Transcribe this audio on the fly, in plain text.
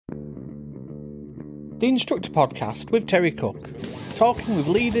the Instructor Podcast with Terry Cook, talking with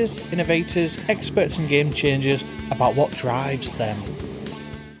leaders, innovators, experts and game changers about what drives them.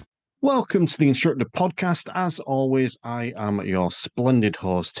 Welcome to the Instructor Podcast. As always, I am your splendid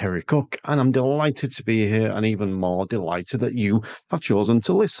host, Terry Cook, and I'm delighted to be here and even more delighted that you have chosen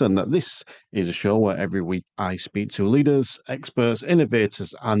to listen. This is a show where every week I speak to leaders, experts,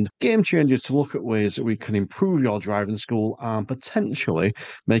 innovators, and game changers to look at ways that we can improve your driving school and potentially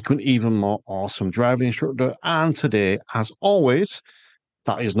make you an even more awesome driving instructor. And today, as always,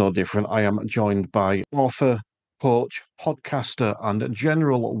 that is no different. I am joined by author, coach, podcaster, and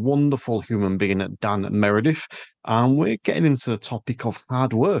general wonderful human being, Dan Meredith. And we're getting into the topic of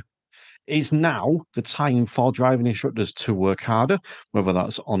hard work. Is now the time for driving instructors to work harder, whether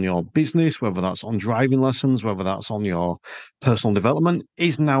that's on your business, whether that's on driving lessons, whether that's on your personal development?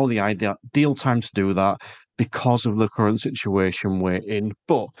 Is now the ideal time to do that because of the current situation we're in?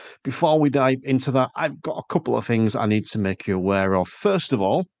 But before we dive into that, I've got a couple of things I need to make you aware of. First of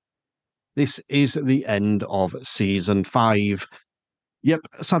all, this is the end of season 5. Yep,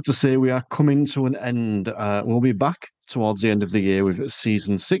 sad to say we are coming to an end. We'll be back towards the end of the year with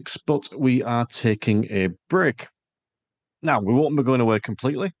season 6, but we are taking a break. Now, we won't be going away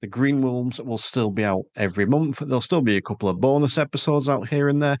completely. The Green Rooms will still be out every month. There'll still be a couple of bonus episodes out here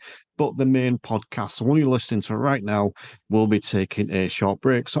and there, but the main podcast, the one you're listening to right now, will be taking a short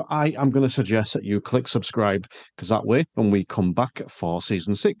break. So I am going to suggest that you click subscribe, because that way, when we come back for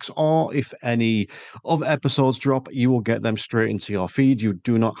season 6, or if any other episodes drop, you will get them straight into your feed. You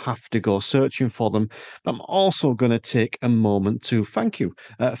do not have to go searching for them. But I'm also going to take a moment to thank you.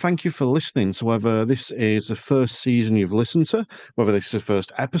 Thank you for listening. So whether this is the first season you've listened to, whether this is the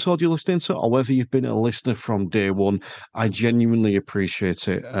first episode you're listening to, or whether you've been a listener from day one, I genuinely appreciate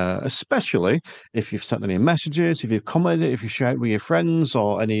it, especially if you've sent any messages, if you've commented, if you shared with your friends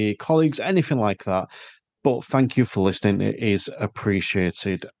or any colleagues, anything like that. But thank you for listening. It is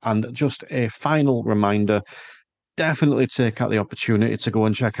appreciated. And just a final reminder, definitely take out the opportunity to go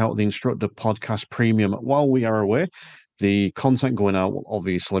and check out the Instructor Podcast Premium while we are away. The content going out will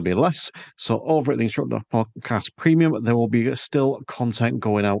obviously be less. So over at the Instructor Podcast Premium, there will be still content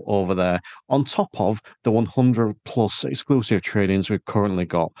going out over there on top of the 100 plus exclusive trainings we've currently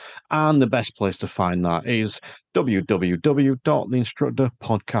got. And the best place to find that is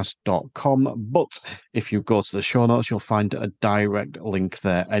www.theinstructorpodcast.com. But if you go to the show notes, you'll find a direct link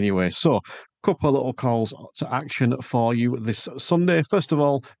there anyway. So couple of little calls to action for you this Sunday. First of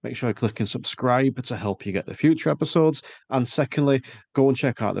all, make sure you click and subscribe to help you get the future episodes. And secondly, go and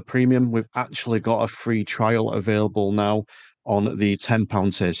check out the premium. We've actually got a free trial available now on the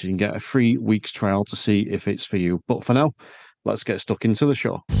 £10 tier, so you can get a free week's trial to see if it's for you. But for now, let's get stuck into the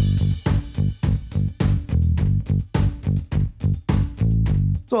show.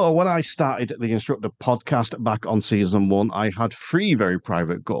 So when I started the Instructor Podcast back on season 1, I had 3 very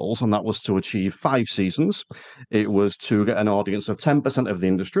private goals, and that was to achieve 5 seasons. It was to get an audience of 10% of the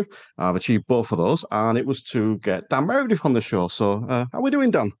industry. I've achieved both of those, and it was to get Dan Meredith on the show. So how are we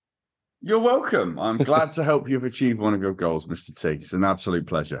doing, Dan? You're welcome. I'm glad to help you have achieved one of your goals, Mr. T. It's an absolute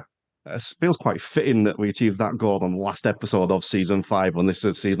pleasure. It feels quite fitting that we achieved that goal on the last episode of season 5. On this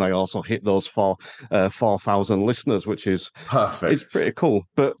season, I also hit those 4,000 listeners, which is perfect. It's pretty cool.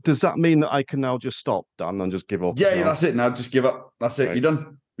 But does that mean that I can now just stop, Dan, and just give up? Yeah, that's it. Now just give up. That's it. Right. You're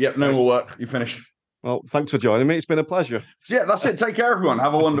done. Yep, no more work. You're finished. Well, thanks for joining me. It's been a pleasure. So yeah, that's it. Take care, everyone.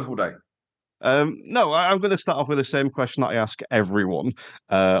 Have a wonderful day. No, I'm going to start off with the same question that I ask everyone,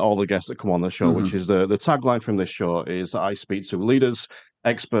 all the guests that come on the show, which is the tagline from this show is that I speak to leaders,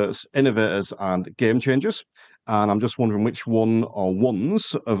 experts, innovators, and game changers. And I'm just wondering which one or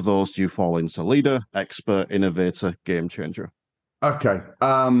ones of those do you fall into? Leader, expert, innovator, game changer? Okay.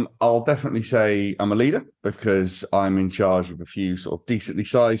 I'll definitely say I'm a leader because I'm in charge of a few sort of decently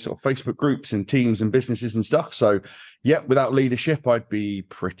sized sort of Facebook groups and teams and businesses and stuff. So yeah, without leadership, I'd be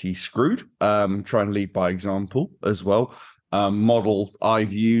pretty screwed. Try and lead by example as well. Model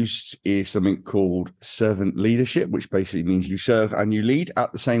I've used is something called servant leadership, which basically means you serve and you lead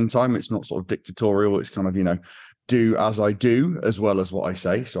at the same time. It's not sort of dictatorial. It's kind of, do as I do as well as what I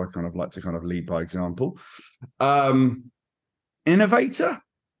say. So I kind of like to kind of lead by example. Innovator,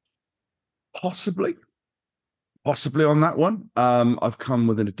 possibly on that one. I've come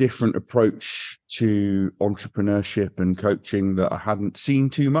with a different approach to entrepreneurship and coaching that I hadn't seen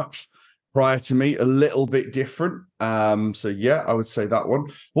too much prior to me, a little bit different. So yeah, I would say that one.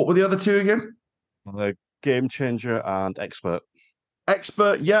 What were the other two again? The game changer and expert.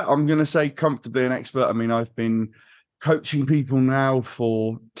 Expert, yeah, I'm going to say comfortably an expert. I mean, I've been coaching people now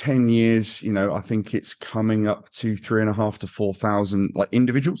for 10 years, I think it's coming up to 3,500 to 4,000 like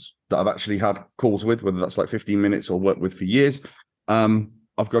individuals that I've actually had calls with, whether that's like 15 minutes or worked with for years.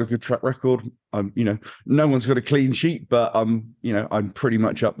 I've got a good track record. No one's got a clean sheet, but I'm pretty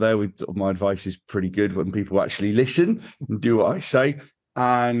much up there with my advice is pretty good when people actually listen and do what I say.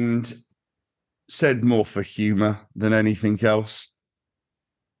 And said more for humor than anything else,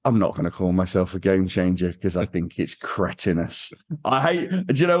 I'm not going to call myself a game changer because I think it's cretinous. Do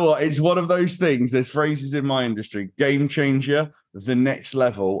you know what? It's one of those things. There's phrases in my industry: game changer, the next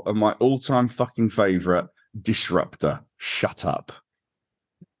level, and my all-time fucking favorite, disruptor. Shut up.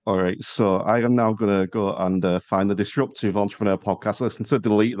 All right, so I am now going to go and find the Disruptive Entrepreneur podcast, listen to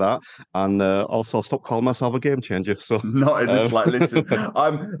delete that, and also stop calling myself a game changer. So not in the slightest.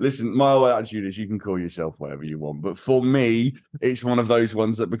 Listen. My whole attitude is you can call yourself whatever you want, but for me, it's one of those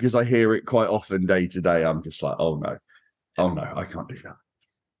ones that because I hear it quite often day to day, I'm just like, oh no, I can't do that.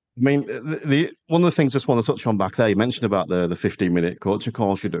 I mean, the one of the things I just want to touch on back there, you mentioned about the 15-minute coaching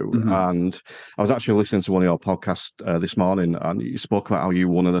calls you do. Mm-hmm. And I was actually listening to one of your podcasts this morning, and you spoke about how you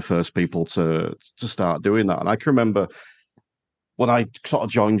were one of the first people to start doing that. And I can remember when I sort of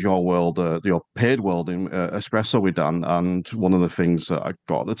joined your world, your paid world in Espresso with Dan, and one of the things that I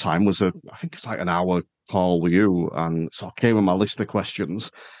got at the time was I think it's like an hour call with you. And so I came with my list of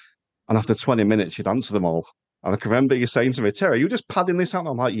questions, and after 20 minutes, you'd answer them all. And I can remember you saying to me, Terry, are you just padding this out? And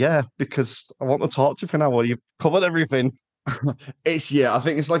I'm like, yeah, because I want to talk to you for an hour. You've covered everything. I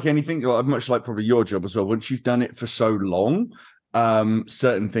think it's like anything, much like probably your job as well. Once you've done it for so long,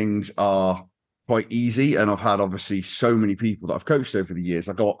 certain things are quite easy. And I've had obviously so many people that I've coached over the years.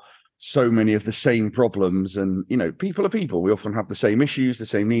 I got so many of the same problems, and people are people. We often have the same issues, the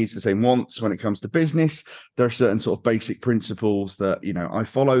same needs, the same wants. When it comes to business, there are certain sort of basic principles that I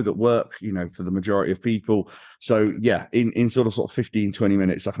follow that work for the majority of people. So yeah, in sort of 15, 20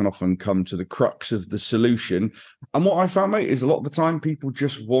 minutes, I can often come to the crux of the solution. And what I found, mate, is a lot of the time people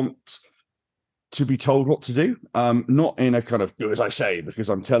just want to be told what to do, not in a kind of do as I say, because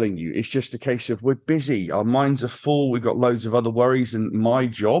I'm telling you. It's just a case of we're busy, our minds are full, we've got loads of other worries. And my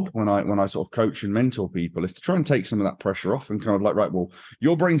job when I sort of coach and mentor people is to try and take some of that pressure off and kind of like, right, well,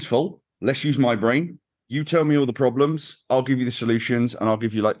 your brain's full, let's use my brain. You tell me all the problems, I'll give you the solutions, and I'll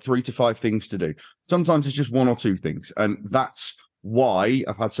give you like 3 to 5 things to do. Sometimes it's just 1 or 2 things, and that's why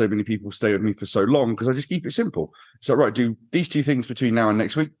I've had so many people stay with me for so long, because I just keep it simple. So right, do these 2 things between now and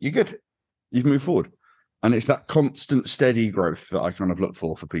next week, you're good. You've moved forward. And it's that constant, steady growth that I kind of look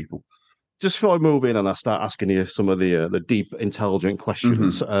for people. Just before I move in and I start asking you some of the deep, intelligent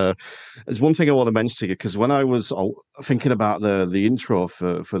questions, there's one thing I want to mention to you, because when I was thinking about the intro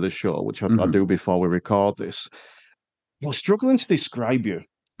for the show, which I do before we record this, I was struggling to describe you.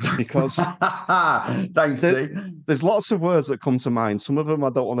 Because thanks, there's lots of words that come to mind. Some of them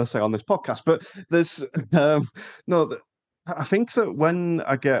I don't want to say on this podcast, but there's I think that when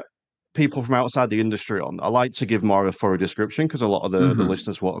I get people from outside the industry on, I like to give more of a thorough description, because a lot of the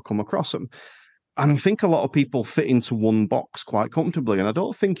listeners want to come across them. And I think a lot of people fit into one box quite comfortably, and I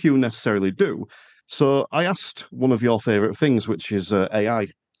don't think you necessarily do. So I asked one of your favorite things, which is AI,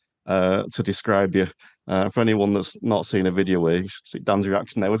 to describe you. For anyone that's not seen a video where you should see Dan's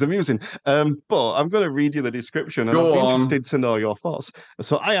reaction there was amusing. But I'm going to read you the description, and I'm interested to know your thoughts.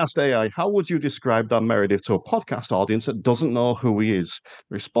 So I asked AI, how would you describe Dan Meredith to a podcast audience that doesn't know who he is?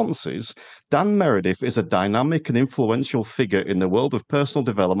 The response is, Dan Meredith is a dynamic and influential figure in the world of personal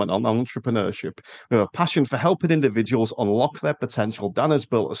development and entrepreneurship. With a passion for helping individuals unlock their potential, Dan has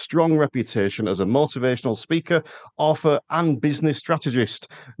built a strong reputation as a motivational speaker, author, and business strategist.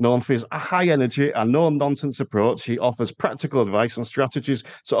 Known for his high energy and no-nonsense approach, he offers practical advice and strategies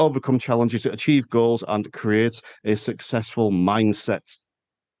to overcome challenges, to achieve goals, and create a successful mindset.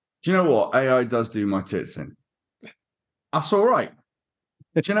 Do you know what? AI does do my tits in. That's all right.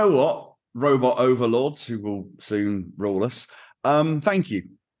 Do you know what? Robot overlords who will soon rule us. Thank you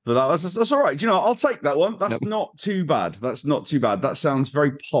for that. That's all right. Do you know what? I'll take that one. That's not too bad. That's not too bad. That sounds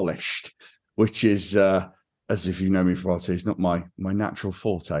very polished, which is, as if you know me for it's not my natural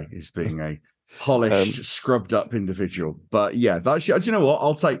forte, is being a polished, scrubbed up individual. But yeah, do you know what?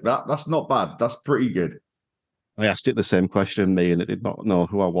 I'll take that. That's not bad. That's pretty good. I asked it the same question, me, and it did not know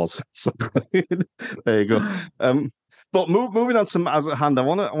who I was. So there you go. But moving on to matters at hand, I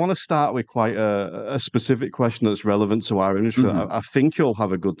want to start with quite a specific question that's relevant to our industry. I think you'll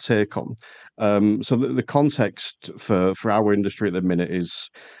have a good take on. So the context for our industry at the minute is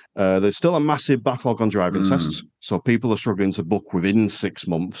there's still a massive backlog on driving tests. So people are struggling to book within 6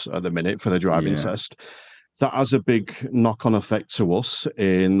 months at the minute for the driving test. that has a big knock-on effect to us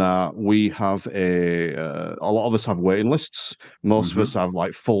in that we have a lot of us have waiting lists. Most of us have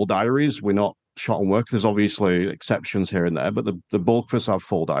like full diaries. We're not short on work. There's obviously exceptions here and there, but the bulk of us have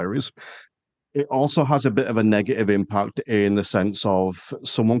full diaries. It also has a bit of a negative impact in the sense of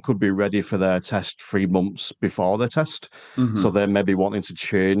someone could be ready for their test 3 months before their test. So they're maybe wanting to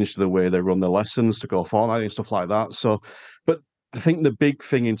change the way they run their lessons to go fortnightly and stuff like that. So, but I think the big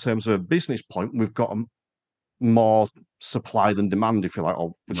thing in terms of a business point, we've got more supply than demand, if you like,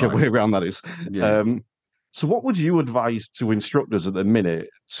 or whichever way around that is. Yeah. So what would you advise to instructors at the minute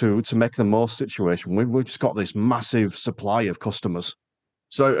to make the most situation? We've just got this massive supply of customers.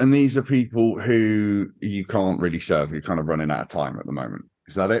 So, and these are people who you can't really serve. You're kind of running out of time at the moment.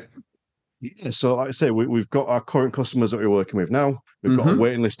 Is that it? Yeah, so like I say, we've got our current customers that we're working with now. We've got a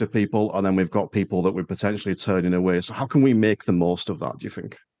waiting list of people, and then we've got people that we're potentially turning away. So how can we make the most of that, do you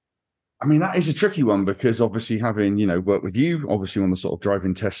think? I mean, that is a tricky one because obviously having, worked with you, obviously on the sort of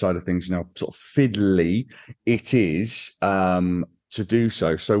driving test side of things, sort of fiddly it is to do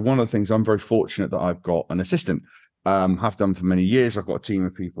so. So one of the things, I'm very fortunate that I've got an assistant, have done for many years. I've got a team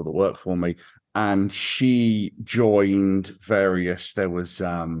of people that work for me, and she joined various, there was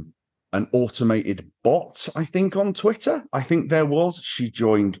an automated bot, I think, on Twitter. I think there was. She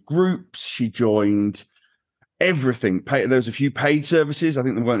joined groups. She joined everything. There was a few paid services. I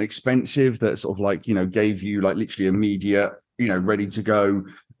think they weren't expensive that sort of like, gave you like literally immediate, ready to go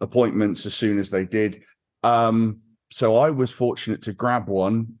appointments as soon as they did. So I was fortunate to grab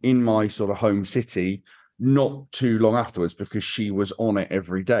one in my sort of home city not too long afterwards because she was on it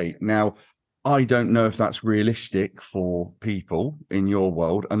every day. Now, I don't know if that's realistic for people in your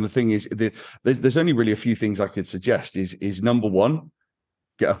world. And the thing is, there's only really a few things I could suggest is number one,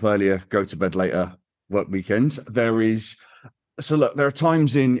 get up earlier, go to bed later, work weekends. There are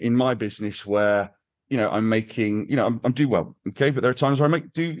times in my business where, I'm making, I'm do well. Okay. But there are times where I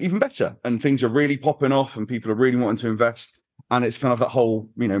do even better and things are really popping off and people are really wanting to invest. And it's kind of that whole,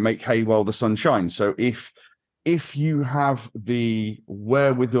 make hay while the sun shines. So if you have the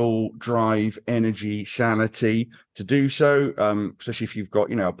wherewithal, drive, energy, sanity to do so, especially if you've got,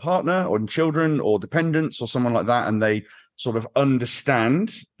 a partner or children or dependents or someone like that, and they sort of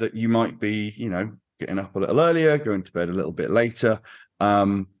understand that you might be, getting up a little earlier, going to bed a little bit later.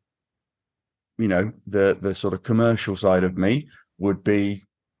 The sort of commercial side of me would be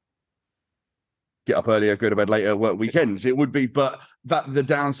get up earlier, go to bed later, work weekends. It would be, but the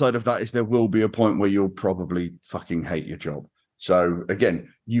downside of that is there will be a point where you'll probably fucking hate your job. So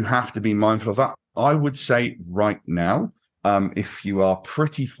again, you have to be mindful of that. I would say right now, if you are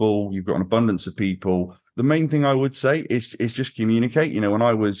pretty full, you've got an abundance of people, the main thing I would say is just communicate. When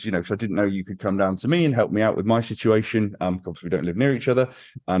I was, because I didn't know you could come down to me and help me out with my situation. Because we don't live near each other.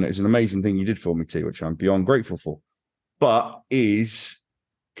 And it's an amazing thing you did for me too, which I'm beyond grateful for. But is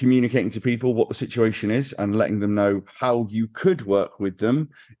communicating to people what the situation is and letting them know how you could work with them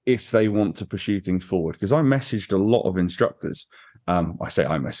if they want to pursue things forward. Because I messaged a lot of instructors. I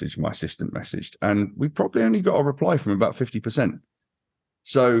messaged, my assistant messaged, and we probably only got a reply from about 50%.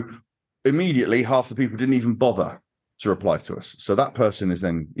 So immediately half the people didn't even bother to reply to us. So that person is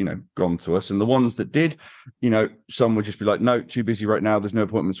then, gone to us. And the ones that did, some would just be like, no, too busy right now. There's no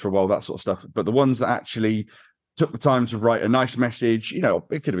appointments for a while, that sort of stuff. But the ones that actually took the time to write a nice message, it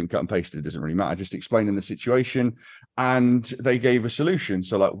could have been cut and pasted. It doesn't really matter. Just explaining the situation, and they gave a solution.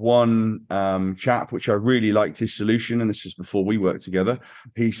 So like one chap, which I really liked his solution, and this is before we worked together.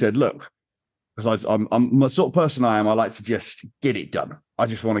 He said, look, because I'm the sort of person I am, I like to just get it done. I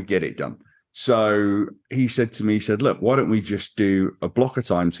just want to get it done. So he said to me, look, why don't we just do a block of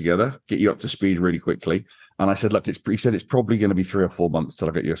time together, get you up to speed really quickly. And I said, look, he said, it's probably going to be 3 or 4 months till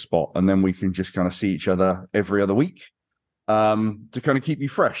I get you a spot. And then we can just kind of see each other every other week to kind of keep you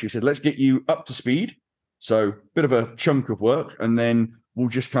fresh. He said, let's get you up to speed. So a bit of a chunk of work, and then we'll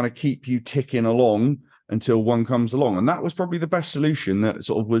just kind of keep you ticking along until one comes along. And that was probably the best solution that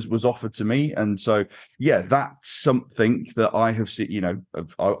sort of was offered to me. And so, yeah, that's something that I have seen,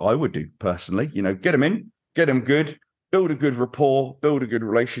 I would do personally, get them in, get them good, build a good rapport, build a good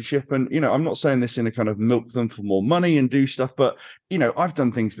relationship. And, I'm not saying this in a kind of milk them for more money and do stuff, but, I've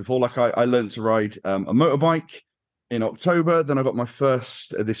done things before. Like I learned to ride a motorbike in October. Then I got my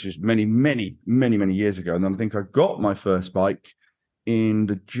first, this was many, many, many, many years ago. And then I think I got my first bike in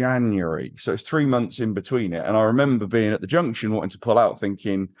the January. So it's 3 months in between it. And I remember being at the junction wanting to pull out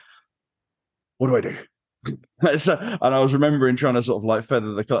thinking, what do I do? And I was remembering trying to sort of like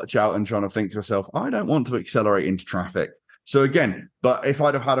feather the clutch out and trying to think to myself, I don't want to accelerate into traffic. So again, but if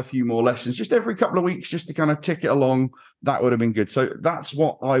I'd have had a few more lessons just every couple of weeks, just to kind of tick it along, that would have been good. So that's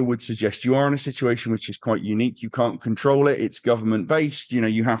what I would suggest. You are in a situation which is quite unique. You can't control it. It's government based.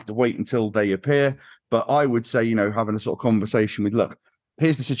 You have to wait until they appear. But I would say, having a sort of conversation with, look,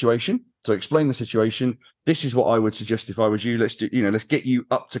 here's the situation. So explain the situation. This is what I would suggest if I was you. Let's get you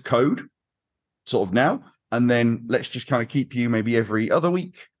up to code sort of now. And then let's just kind of keep you maybe every other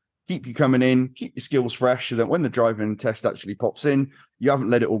week, keep you coming in, keep your skills fresh so that when the driving test actually pops in, you haven't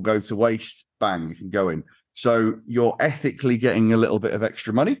let it all go to waste. Bang, you can go in. So you're ethically getting a little bit of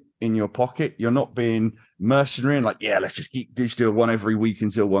extra money in your pocket. You're not being mercenary and like, yeah, let's just do one every week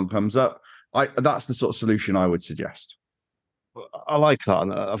until one comes up. That's the sort of solution I would suggest. I like that.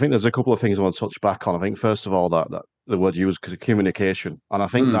 And I think there's a couple of things I want to touch back on. I think, first of all, that the word used, communication. And I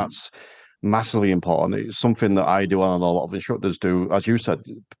think that's massively important. It's something that I do and a lot of instructors do. As you said,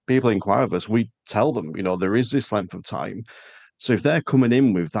 people inquire of us, we tell them, there is this length of time. So if they're coming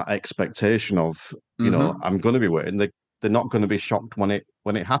in with that expectation of, I'm going to be waiting, they're not going to be shocked when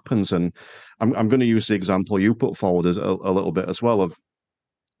it happens. And I'm going to use the example you put forward a little bit as well of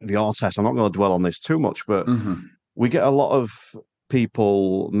your test. I'm not going to dwell on this too much, but we get a lot of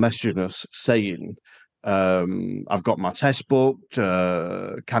people messaging us saying, I've got my test booked.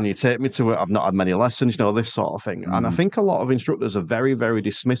 Can you take me to it? I've not had many lessons, this sort of thing. And I think a lot of instructors are very, very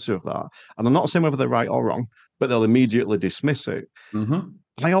dismissive of that. And I'm not saying whether they're right or wrong, but they'll immediately dismiss it.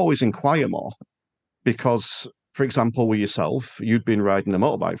 I always inquire more because, for example, with yourself, you'd been riding a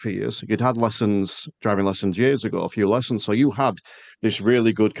motorbike for years. You'd had driving lessons years ago, a few lessons. So you had this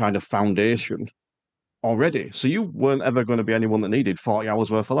really good kind of foundation already. So you weren't ever going to be anyone that needed 40 hours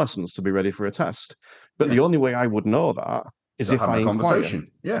worth of lessons to be ready for a test. But the only way I would know that is if I inquire.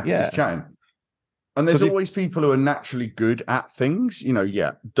 Conversation. Yeah, just chatting. And there's always people who are naturally good at things,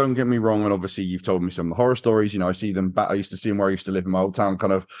 don't get me wrong. And obviously you've told me some of the horror stories, I see them I used to see them where I used to live in my old town,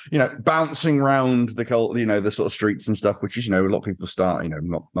 kind of, bouncing around the sort of streets and stuff, which is, a lot of people start, I'm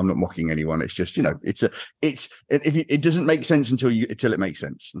not mocking anyone. It's just, it doesn't make sense until it makes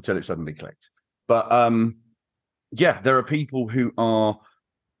sense, until it suddenly clicks. But there are people who are,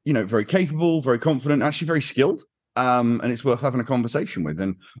 very capable, very confident, actually very skilled. And it's worth having a conversation with.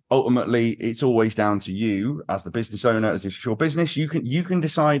 And ultimately, it's always down to you as the business owner, as it's your business. You can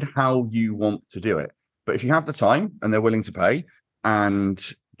decide how you want to do it. But if you have the time and they're willing to pay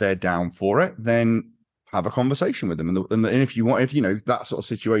and they're down for it, then have a conversation with them. And if that sort of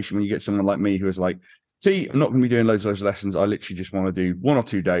situation when you get someone like me who is like, I'm not going to be doing loads of those lessons. I literally just want to do 1 or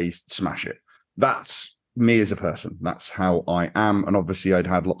 2 days, smash it. That's me as a person. That's how I am. And obviously I'd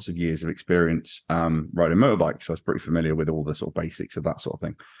had lots of years of experience riding motorbikes. So I was pretty familiar with all the sort of basics of that sort of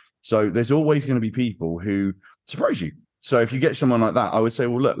thing. So there's always going to be people who surprise you. So if you get someone like that, I would say,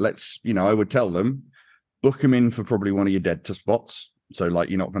 well, look, I would tell them, book them in for probably one of your dead spots. So like,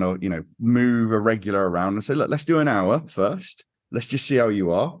 you're not going to, move a regular around and say, look, let's do an hour first. Let's just see how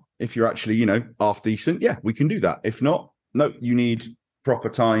you are. If you're actually, half decent, we can do that. If not, no, you need proper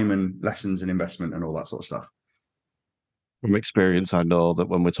time and lessons and investment and all that sort of stuff. From experience, I know that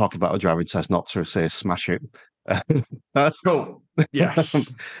when we're talking about a driving test, not to say smash it. That's cool.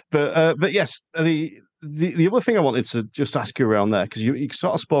 Yes. but yes, the other thing I wanted to just ask you around there, because you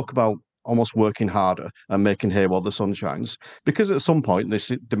sort of spoke about almost working harder and making hay while the sun shines, because at some point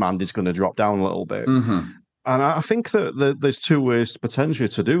this demand is going to drop down a little bit. And I think that there's 2 ways potentially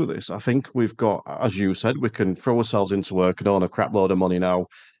to do this. I think we've got, as you said, we can throw ourselves into work and earn a crap load of money now,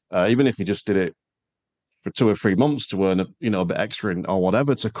 even if you just did it for 2 or 3 months to earn a bit extra or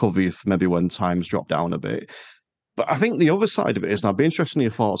whatever to cover if maybe when times drop down a bit. But I think the other side of it is, and I'd be interested in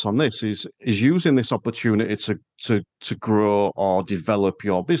your thoughts on this, is using this opportunity to grow or develop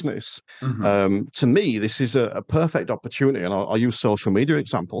your business. To me, this is a perfect opportunity, and I'll use social media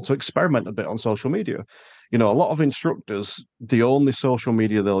example to experiment a bit on social media. A lot of instructors, the only social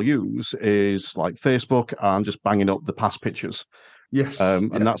media they'll use is like Facebook and just banging up the past pictures. Yes.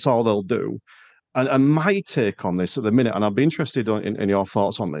 And that's all they'll do. And my take on this at the minute, and I'd be interested in your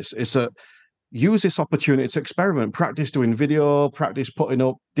thoughts on this, is that use this opportunity to experiment, practice doing video, practice putting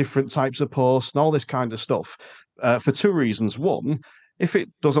up different types of posts and all this kind of stuff for 2 reasons. One, if it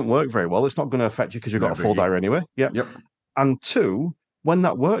doesn't work very well, it's not going to affect you because you've got a full diary anyway. Yep. And 2, when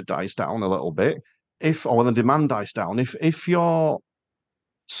that work dies down a little bit, when the demand dies down, if your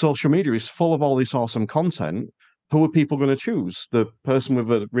social media is full of all this awesome content, who are people going to choose? The person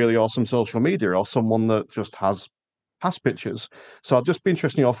with a really awesome social media or someone that just has past pictures? So I'd just be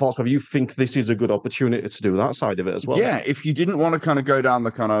interested in your thoughts, whether you think this is a good opportunity to do that side of it as well. Yeah, if you didn't want to kind of go down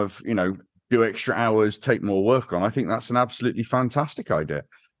the kind of, do extra hours, take more work on, I think that's an absolutely fantastic idea.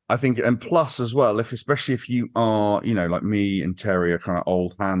 I think, and plus as well, especially if you are, like me and Terry are kind of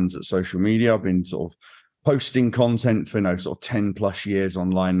old hands at social media. I've been sort of posting content for, sort of 10 plus years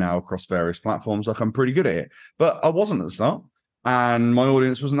online now across various platforms. Like, I'm pretty good at it, but I wasn't at the start. And my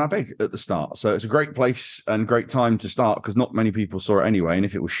audience wasn't that big at the start. So it's a great place and great time to start, because not many people saw it anyway. And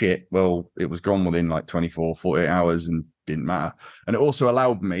if it was shit, well, it was gone within like 24, 48 hours and didn't matter. And it also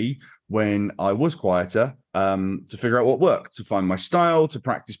allowed me, when I was quieter, to figure out what worked, to find my style, to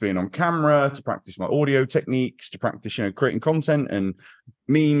practice being on camera, to practice my audio techniques, to practice, creating content and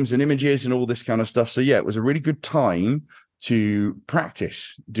memes and images and all this kind of stuff. So yeah, it was a really good time to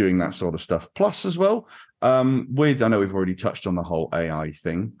practice doing that sort of stuff. Plus as well, I know we've already touched on the whole AI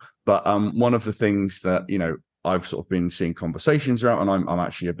thing, but one of the things that, I've sort of been seeing conversations around, and I'm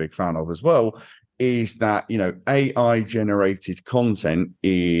actually a big fan of as well, is that, AI generated content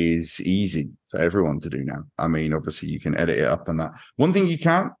is easy for everyone to do now. I mean, obviously you can edit it up and that. One thing you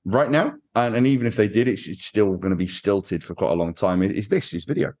can't right now, and even if they did, it's still going to be stilted for quite a long time, is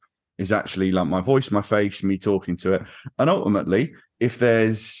video. Is actually like my voice, my face, me talking to it. And ultimately, if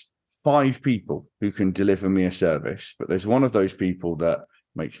there's 5 people who can deliver me a service, but there's one of those people that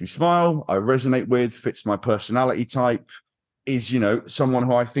makes me smile, I resonate with, fits my personality type, is, someone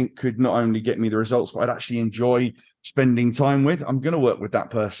who I think could not only get me the results, but I'd actually enjoy spending time with, I'm going to work with that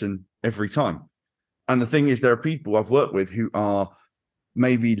person every time. And the thing is, there are people I've worked with who are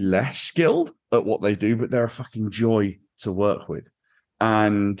maybe less skilled at what they do, but they're a fucking joy to work with.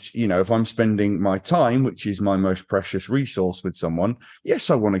 And, if I'm spending my time, which is my most precious resource, with someone, yes,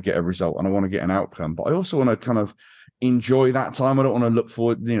 I want to get a result and I want to get an outcome, but I also want to kind of enjoy that time. I don't want to look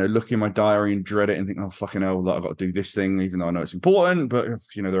forward, look in my diary and dread it and think, oh, fucking hell, I've got to do this thing, even though I know it's important, but,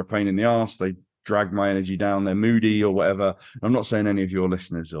 they're a pain in the ass. They drag my energy down. They're moody or whatever. I'm not saying any of your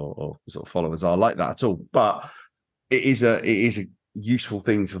listeners or sort of followers are like that at all, but it is a useful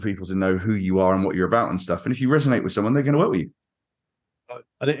thing for people to know who you are and what you're about and stuff. And if you resonate with someone, they're going to work with you.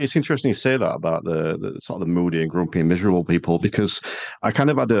 And it's interesting you say that about the sort of the moody and grumpy and miserable people, because I kind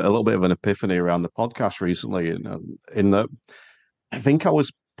of had a little bit of an epiphany around the podcast recently, in that I think I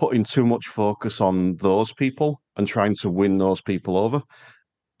was putting too much focus on those people and trying to win those people over.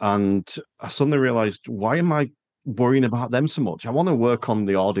 And I suddenly realized, why am I worrying about them so much? I want to work on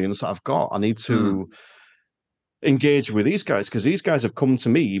the audience that I've got. I need to engage with these guys, because these guys have come to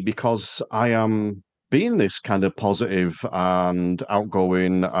me because I am being this kind of positive and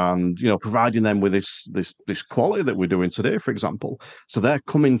outgoing and, providing them with this quality that we're doing today, for example. So they're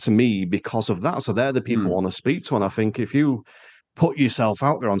coming to me because of that. So they're the people I want to speak to. And I think if you put yourself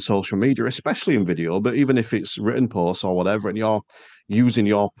out there on social media, especially in video, but even if it's written posts or whatever, and you're using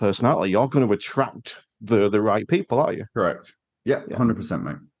your personality, you're going to attract the right people, aren't you? Correct. Yeah, 100%,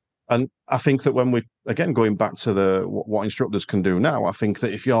 mate. And I think that when we, again, going back to what instructors can do now, I think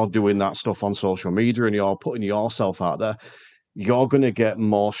that if you're doing that stuff on social media and you're putting yourself out there, you're going to get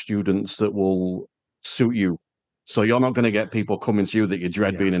more students that will suit you. So you're not going to get people coming to you that you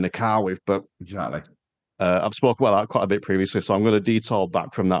dread being in the car with. But exactly. I've spoken about that quite a bit previously, so I'm going to detour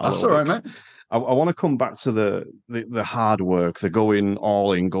back from that. That's all right, mate. I want to come back to the hard work, the going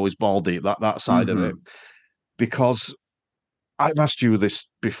all in, goes ball deep, that side of it, because I've asked you this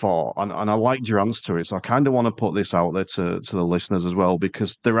before, and I liked your answer to it, so I kind of want to put this out there to the listeners as well,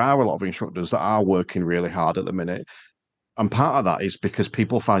 because there are a lot of instructors that are working really hard at the minute, and part of that is because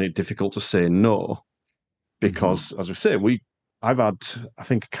people find it difficult to say no, because, as we say, I've had, I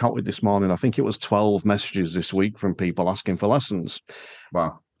think I counted this morning, I think it was 12 messages this week from people asking for lessons.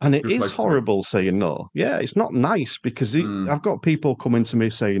 Wow. And it is horrible saying no. Yeah, it's not nice, because I've got people coming to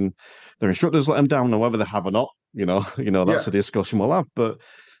me saying their instructors let them down, whether they have or not. That's a discussion we'll have. But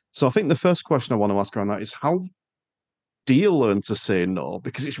so I think the first question I want to ask around that is, how do you learn to say no?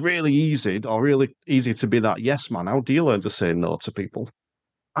 Because it's really easy to be that yes man. How do you learn to say no to people?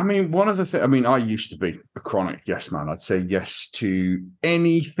 I mean, one of the things, I used to be a chronic yes man. I'd say yes to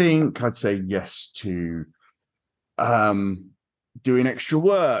anything. I'd say yes to doing extra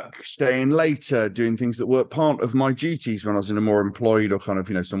work, staying later, doing things that were part of my duties when I was in a more employed or kind of,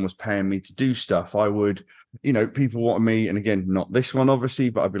 someone was paying me to do stuff. I would, people wanted me, and again, not this one, obviously,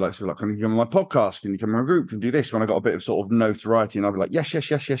 but I'd be like, can you come on my podcast? Can you come on my group? Can you do this? When I got a bit of sort of notoriety, and I'd be like, yes,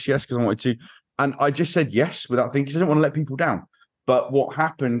 because I wanted to. And I just said yes without thinking, because I didn't want to let people down. But what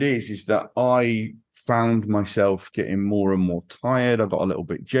happened is that I found myself getting more and more tired. I got a little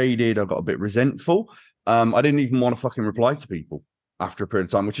bit jaded. I got a bit resentful. I didn't even want to fucking reply to people after a period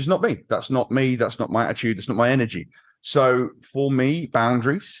of time, which is not me. That's not me. That's not my attitude. That's not my energy. So for me,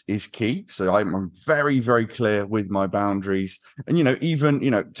 boundaries is key. So I'm very, very clear with my boundaries. And,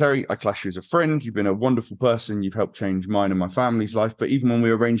 even, Terry, I class you as a friend. You've been a wonderful person. You've helped change mine and my family's life. But even when we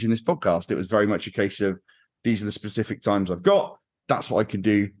were arranging this podcast, it was very much a case of these are the specific times I've got. That's what I can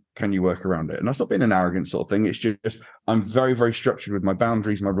do. Can you work around it? And that's not been an arrogant sort of thing. It's just I'm very, very structured with my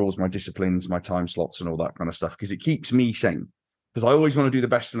boundaries, my rules, my disciplines, my time slots, and all that kind of stuff, because it keeps me sane. Because I always want to do the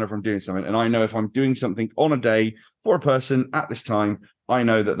best whenever I'm doing something. And I know if I'm doing something on a day for a person at this time, I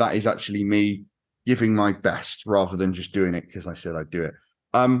know that is actually me giving my best rather than just doing it because I said I'd do it.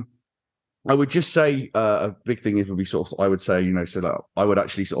 I would just say a big thing would be sort of, I would say, so that I would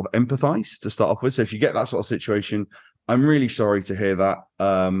actually sort of empathize to start off with. So if you get that sort of situation, I'm really sorry to hear that.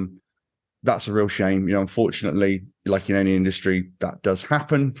 That's a real shame. Unfortunately, like in any industry, that does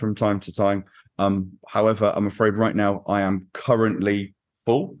happen from time to time. However, I'm afraid right now I am currently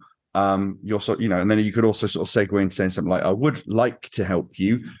full. You're and then you could also sort of segue into saying something like, I would like to help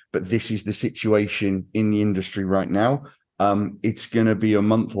you, but this is the situation in the industry right now. It's going to be a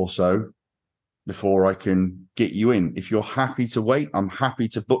month or so before I can get you in. If you're happy to wait, I'm happy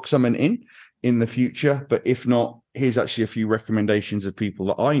to book someone in the future. But if not, here's actually a few recommendations of people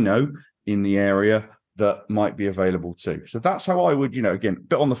that I know in the area that might be available too. So that's how I would, again, a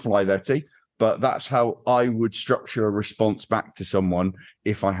bit on the fly there, T, but that's how I would structure a response back to someone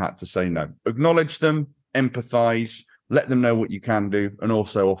if I had to say no. Acknowledge them, empathize, let them know what you can do, and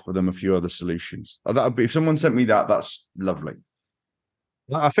also offer them a few other solutions. That would be, if someone sent me that, that's lovely.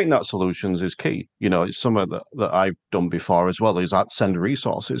 I think that solutions is key. It's something that I've done before as well, is that send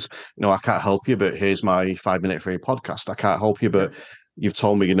resources. I can't help you, but here's my 5-minute free podcast. I can't help you, but you've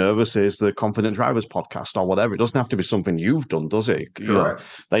told me you're nervous. Here's the Confident Drivers podcast or whatever. It doesn't have to be something you've done, does it?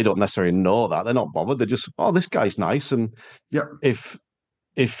 Correct. They don't necessarily know that. They're not bothered. They're just, oh, this guy's nice. And if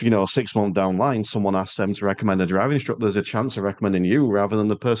 6 months down the line, someone asks them to recommend a driving instructor, there's a chance of recommending you rather than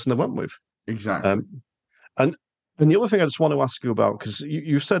the person they went with. Exactly. And the other thing I just want to ask you about, because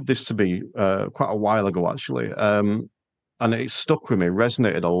you said this to me quite a while ago, actually, and it stuck with me,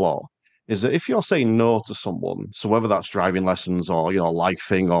 resonated a lot, is that if you're saying no to someone, so whether that's driving lessons or, life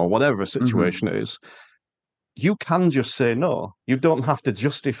thing or whatever situation it is, you can just say no. You don't have to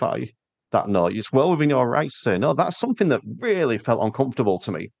justify that no. It's well within your rights to say no. That's something that really felt uncomfortable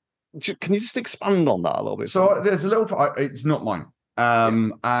to me. Can you just expand on that a little bit? So there's a little, it's not mine.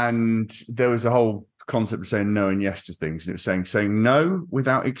 And there was a whole concept of saying no and yes to things. And it was saying no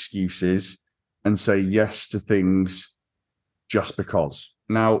without excuses and say yes to things just because.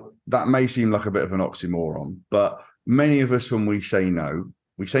 Now, that may seem like a bit of an oxymoron, but many of us, when we say no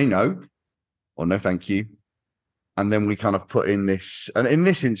or no thank you. And then we kind of put in this, and in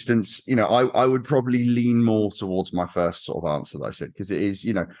this instance, I would probably lean more towards my first sort of answer that I said, because it is,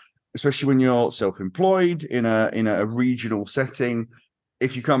 especially when you're self-employed in a regional setting,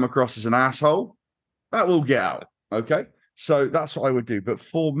 if you come across as an asshole, that will get out. Okay. So that's what I would do. But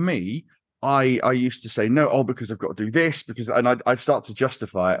for me, I used to say no, because I've got to do this, and I'd start to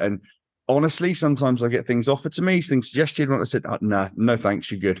justify it. And honestly, sometimes I get things offered to me, things suggested, when I said, no, thanks,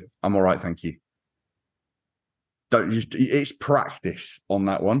 you're good. I'm all right. Thank you. It's practice on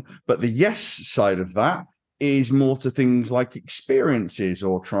that one. But the yes side of that is more to things like experiences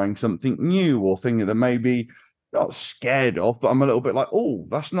or trying something new or thing that maybe not scared of, but I'm a little bit like, oh,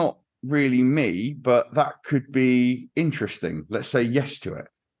 that's not really me, but that could be interesting. Let's say yes to it.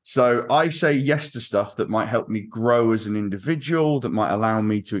 So I say yes to stuff that might help me grow as an individual, that might allow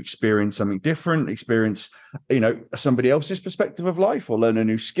me to experience something different, experience, somebody else's perspective of life, or learn a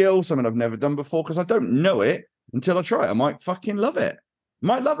new skill, something I've never done before, because I don't know it until I try it. I might fucking love it.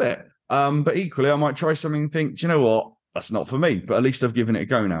 Might love it. But equally, I might try something and think, do you know what? That's not for me, but at least I've given it a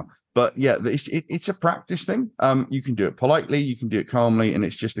go now. But yeah, it's a practice thing. You can do it politely, you can do it calmly, and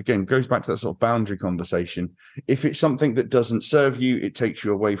it's just, again, goes back to that sort of boundary conversation. If it's something that doesn't serve you, it takes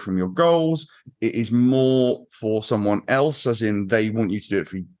you away from your goals, it is more for someone else, as in they want you to do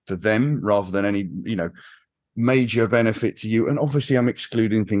it for them rather than any, major benefit to you. And obviously I'm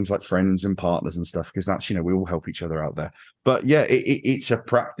excluding things like friends and partners and stuff, because that's, we all help each other out there. But yeah, it's a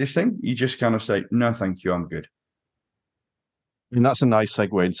practice thing. You just kind of say, no, thank you, I'm good. And that's a nice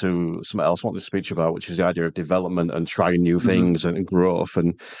segue into something else I want to speak to you about, which is the idea of development and trying new things and growth.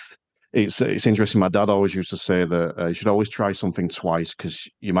 And it's interesting. My dad always used to say that you should always try something twice, because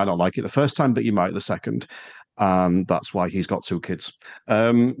you might not like it the first time, but you might the second. And that's why he's got 2 kids.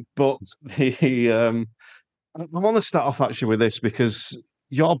 But I want to start off actually with this, because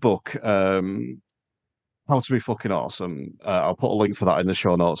your book, How to Be Fucking Awesome, I'll put a link for that in the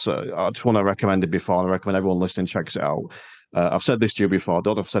show notes. I just want to recommend it before, and I recommend everyone listening checks it out. I've said this to you before. I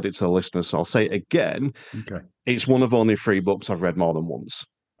don't know if I've said it to the listeners, so I'll say it again. Okay. It's one of only 3 books I've read more than once.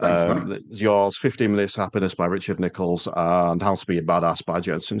 Thanks, mate. It's yours, 15 Minutes Happiness by Richard Nichols and How to Be a Badass by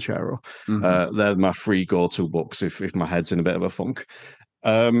Jensen Shero. They're my 3 go-to books if my head's in a bit of a funk.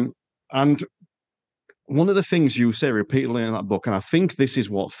 And one of the things you say repeatedly in that book, and I think this is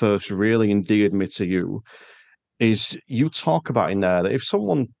what first really endeared me to you, is you talk about in there that if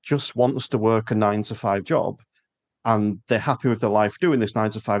someone just wants to work a 9-to-5 job and they're happy with their life doing this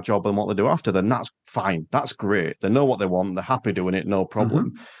 9-to-5 job and what they do after, then that's fine. That's great. They know what they want. They're happy doing it. No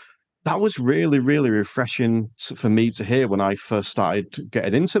problem. That was really, really refreshing for me to hear when I first started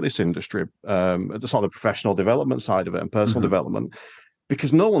getting into this industry, the sort of professional development side of it and personal development,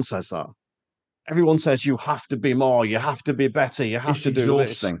 because no one says that. Everyone says you have to be more, you have to be better, you have to do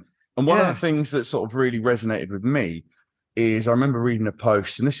this. And one of the things that sort of really resonated with me is I remember reading a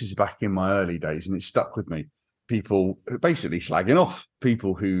post, and this is back in my early days, and it stuck with me. People basically slagging off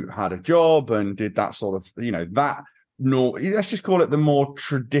people who had a job and did that sort of, let's just call it the more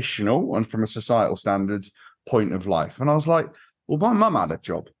traditional and from a societal standards point of life. And I was like, well, my mum had a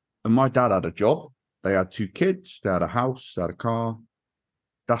job and my dad had a job. They had 2 kids, they had a house, they had a car.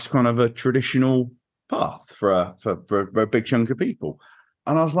 That's kind of a traditional path for a big chunk of people.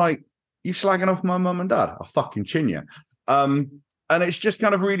 And I was like, you slagging off my mum and dad? I'll fucking chin you. And it's just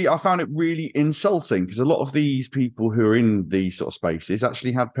kind of really, I found it really insulting because a lot of these people who are in these sort of spaces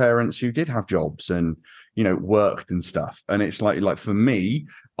actually had parents who did have jobs and, worked and stuff. And it's like for me,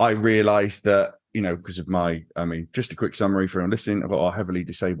 I realized that, because of just a quick summary for anyone listening, I've got a heavily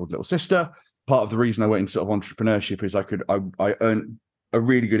disabled little sister. Part of the reason I went into sort of entrepreneurship is I earned a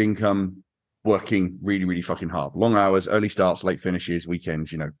really good income working really, really fucking hard. Long hours, early starts, late finishes,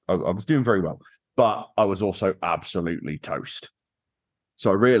 weekends, I was doing very well. But I was also absolutely toast. So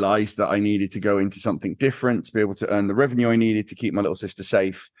I realized that I needed to go into something different to be able to earn the revenue I needed to keep my little sister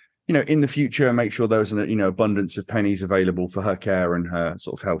safe, in the future, make sure there was an, abundance of pennies available for her care and her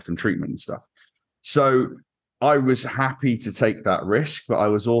sort of health and treatment and stuff. So I was happy to take that risk, but I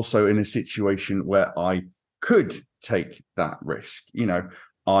was also in a situation where I could take that risk.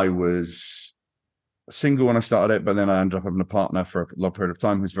 I was single when I started it, but then I ended up having a partner for a long period of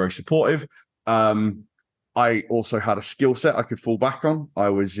time who was very supportive. I also had a skill set I could fall back on. I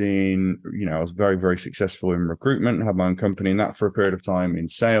was I was very, very successful in recruitment, had my own company in that for a period of time, in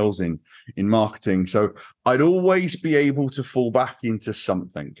sales, in marketing. So I'd always be able to fall back into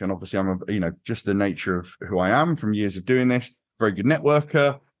something. And obviously I'm just the nature of who I am from years of doing this, very good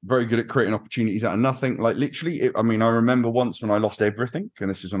networker, very good at creating opportunities out of nothing. Like literally, I remember once when I lost everything, and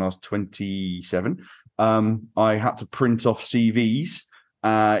this is when I was 27, I had to print off CVs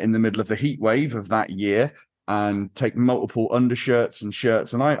in the middle of the heat wave of that year and take multiple undershirts and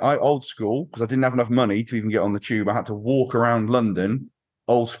shirts. And I old school, because I didn't have enough money to even get on the tube. I had to walk around London,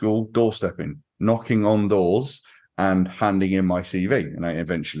 old school, doorstepping, knocking on doors and handing in my CV. And I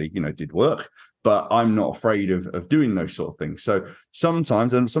eventually, did work. But I'm not afraid of doing those sort of things. So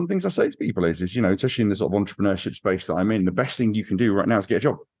sometimes, and some things I say to people is especially in the sort of entrepreneurship space that I'm in, the best thing you can do right now is get a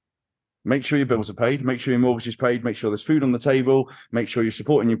job. Make sure your bills are paid, make sure your mortgage is paid, make sure there's food on the table, make sure you're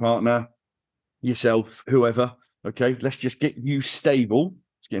supporting your partner, yourself, whoever. Okay, let's just get you stable.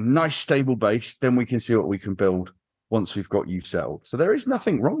 Let's get a nice stable base. Then we can see what we can build once we've got you settled. So there is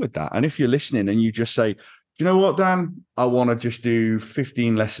nothing wrong with that. And if you're listening and you just say, you know what, Dan, I want to just do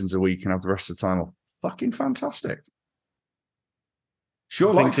 15 lessons a week and have the rest of the time off. Fucking fantastic.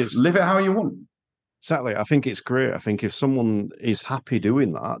 Sure, live it how you want. Exactly. I think it's great. I think if someone is happy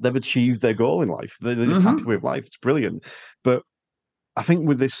doing that, they've achieved their goal in life. They're just happy with life. It's brilliant. But I think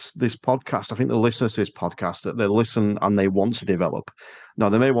with this podcast, I think the listeners to this podcast, that they listen and they want to develop. Now,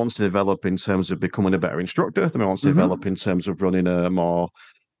 they may want to develop in terms of becoming a better instructor. They may want to develop in terms of running a more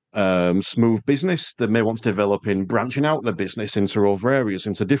smooth business. They may want to develop in branching out their business into other areas,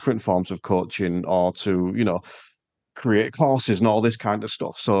 into different forms of coaching, or to, create courses and all this kind of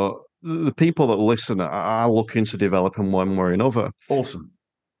stuff. So the people that listen are looking to develop in one way or another. Awesome.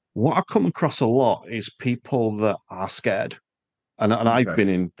 What I come across a lot is people that are scared. And I've been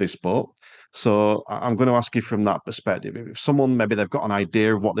in this boat. So I'm going to ask you from that perspective. If someone, maybe they've got an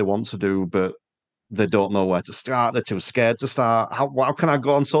idea of what they want to do, but they don't know where to start, they're too scared to start. How can I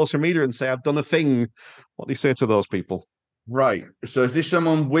go on social media and say I've done a thing? What do you say to those people? Right. So is this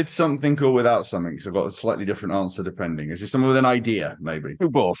someone with something or without something? Because I've got a slightly different answer depending. Is this someone with an idea, maybe? Do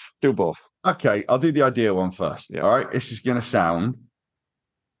both. Okay, I'll do the idea one first. Yeah. All right. This is going to sound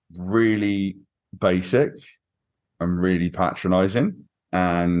really basic and really patronizing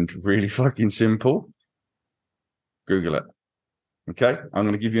and really fucking simple. Google it. Okay, I'm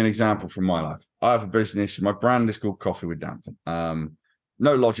going to give you an example from my life. I have a business. My brand is called Coffee with Dan.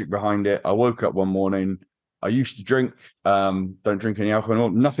 No logic behind it. I woke up one morning. I used to drink. Don't drink any alcohol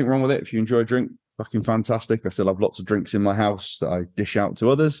anymore. Nothing wrong with it. If you enjoy a drink, fucking fantastic. I still have lots of drinks in my house that I dish out to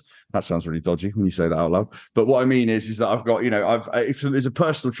others. That sounds really dodgy when you say that out loud. But what I mean is that I've got, it's a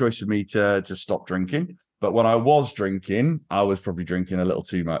personal choice for me to stop drinking. But when I was drinking, I was probably drinking a little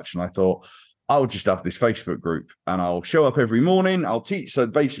too much. And I thought, I'll just have this Facebook group and I'll show up every morning. I'll teach. So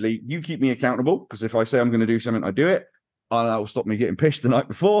basically, you keep me accountable, because if I say I'm going to do something, I do it. And that will stop me getting pissed the night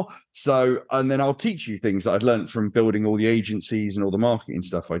before. And then I'll teach you things that I'd learned from building all the agencies and all the marketing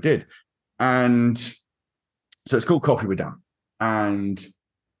stuff I did. And so it's called Coffee with Dan. And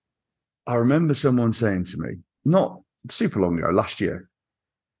I remember someone saying to me, not super long ago, last year,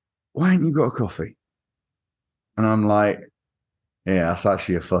 why ain't you got a coffee? And I'm like, yeah, that's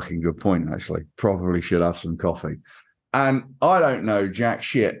actually a fucking good point, actually. Probably should have some coffee. And I don't know jack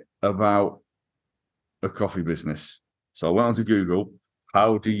shit about a coffee business. So I went onto Google,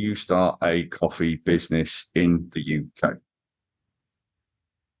 how do you start a coffee business in the UK?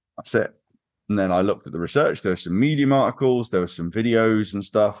 That's it. And then I looked at the research. There were some Medium articles, there were some videos and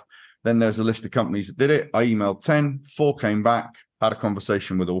stuff. Then there's a list of companies that did it. I emailed 10, 4 came back, had a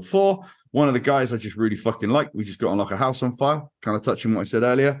conversation with all 4. One of the guys I just really fucking liked, we just got on like a house on fire, kind of touching what I said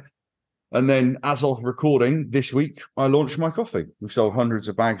earlier. And then as of recording this week, I launched my coffee. We've sold hundreds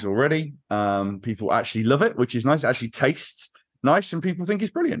of bags already. People actually love it, which is nice. It actually tastes nice and people think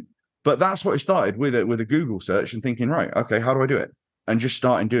it's brilliant. But that's what it started with a Google search and thinking, right, okay, how do I do it? And just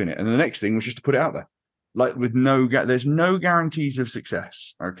starting doing it. And the next thing was just to put it out there. Like with there's no guarantees of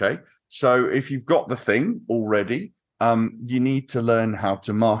success. Okay. So if you've got the thing already, you need to learn how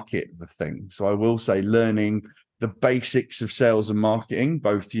to market the thing. So I will say learning the basics of sales and marketing,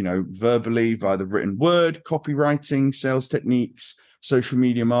 both, verbally via the written word, copywriting, sales techniques, social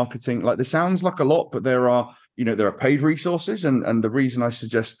media marketing. Like this sounds like a lot, but there are paid resources. And the reason I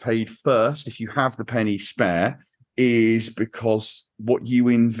suggest paid first, if you have the penny spare, is because what you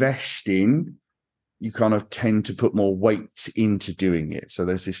invest in, you kind of tend to put more weight into doing it. So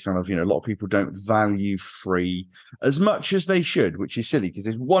there's this kind of, a lot of people don't value free as much as they should, which is silly because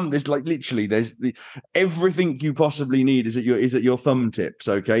there's everything you possibly need is at your thumb tips.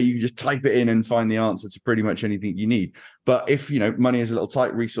 Okay. You just type it in and find the answer to pretty much anything you need. But if, money is a little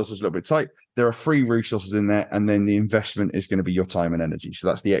tight, resources a little bit tight, there are free resources in there. And then the investment is going to be your time and energy. So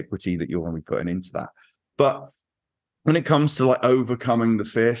that's the equity that you're going to be putting into that. But when it comes to like overcoming the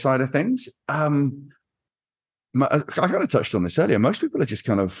fear side of things, I kind of touched on this earlier. Most people are just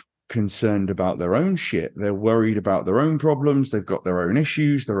kind of concerned about their own shit. They're worried about their own problems. They've got their own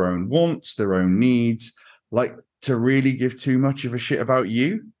issues, their own wants, their own needs. Like to really give too much of a shit about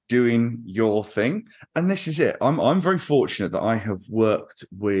you doing your thing. And this is it. I'm very fortunate that I have worked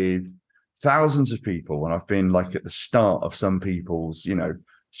with thousands of people, and I've been like at the start of some people's,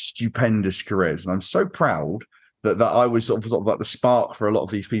 stupendous careers. And I'm so proud that I was sort of like the spark for a lot of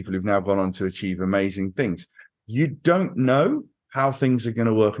these people who've now gone on to achieve amazing things. You don't know how things are going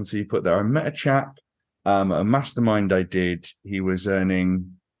to work until you put there. I met a chap, a mastermind I did. He was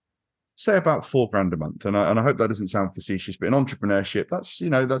earning, say, about $4,000 a month. And I hope that doesn't sound facetious, but in entrepreneurship,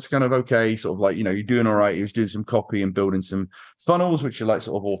 that's kind of okay. Sort of like, you're doing all right. He was doing some copy and building some funnels, which are like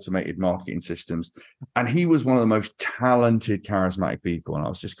sort of automated marketing systems. And he was one of the most talented, charismatic people. And I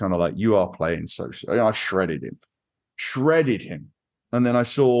was just kind of like, you are playing so I shredded him. And then we're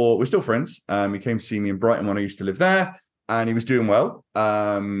still friends. He came to see me in Brighton when I used to live there, and he was doing well.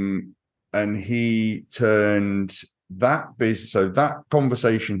 And he turned that business. So that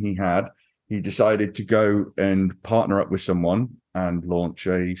conversation he decided to go and partner up with someone and launch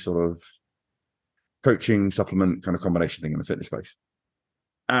a sort of coaching supplement kind of combination thing in the fitness space.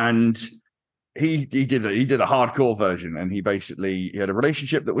 And he did a hardcore version, and he had a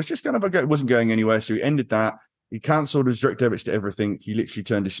relationship that was just kind of it wasn't going anywhere. So he ended that. He cancelled his direct debits to everything. He literally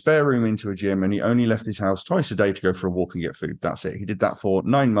turned his spare room into a gym, and he only left his house twice a day to go for a walk and get food. That's it. He did that for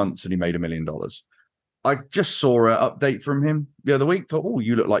 9 months, and he made $1 million. I just saw an update from him the other week. Thought, oh,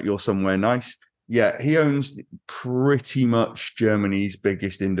 you look like you're somewhere nice. Yeah, he owns pretty much Germany's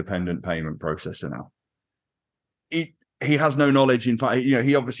biggest independent payment processor now. He has no knowledge. In fact,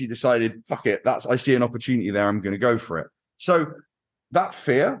 he obviously decided, fuck it, I see an opportunity there. I'm going to go for it. So that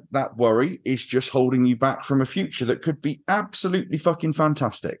fear, that worry is just holding you back from a future that could be absolutely fucking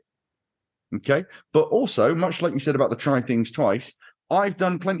fantastic. Okay. But also, much like you said about the try things twice, I've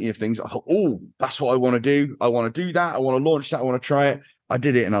done plenty of things. I thought, oh, that's what I want to do. I want to do that. I want to launch that. I want to try it. I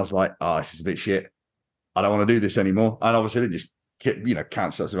did it. And I was like, this is a bit shit. I don't want to do this anymore. And obviously I didn't just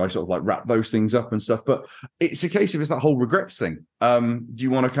cancer. So I sort of like wrap those things up and stuff. But it's a case of, it's that whole regrets thing. Do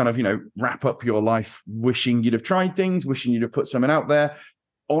you want to kind of, wrap up your life wishing you'd have tried things, wishing you'd have put something out there?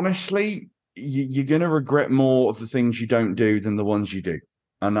 Honestly, you're going to regret more of the things you don't do than the ones you do.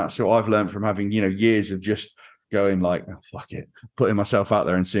 And that's what I've learned from having, years of just going like, oh, fuck it, putting myself out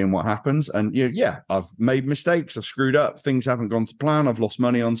there and seeing what happens. And I've made mistakes, I've screwed up, things haven't gone to plan, I've lost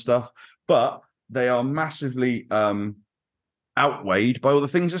money on stuff, but they are massively outweighed by all the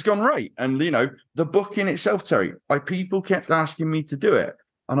things that's gone right. And the book in itself, Terry, people kept asking me to do it,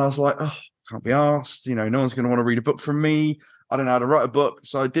 and I was like, oh, can't be asked. No one's going to want to read a book from me. I don't know how to write a book.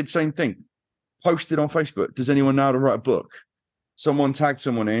 So I did the same thing, posted on Facebook, does anyone know how to write a book? Someone tagged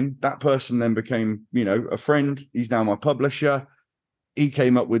someone in. That person then became, a friend. He's now my publisher. He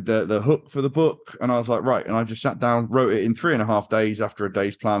came up with the hook for the book. And I was like, right. And I just sat down, wrote it in 3.5 days after a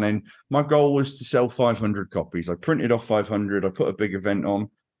day's planning. My goal was to sell 500 copies. I printed off 500. I put a big event on.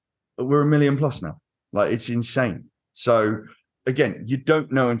 We're 1 million plus now. Like, it's insane. So again, you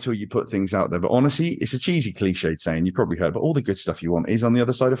don't know until you put things out there. But honestly, it's a cheesy cliched saying, you've probably heard, but all the good stuff you want is on the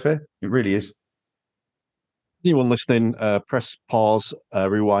other side of fear. It really is. Anyone listening, press pause,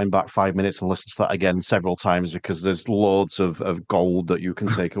 rewind back 5 minutes and listen to that again several times, because there's loads of gold that you can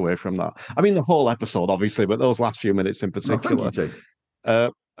take away from that. I mean, the whole episode, obviously, but those last few minutes in particular. Thank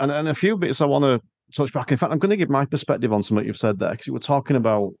you, and a few bits I want to touch back. In fact, I'm going to give my perspective on something you've said there, because you were talking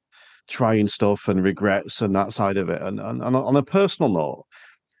about trying stuff and regrets and that side of it. And on a personal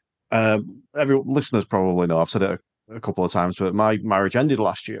note, every listeners probably know, I've said it a couple of times, but my marriage ended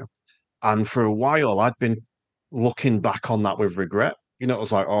last year. And for a while, I'd been looking back on that with regret. It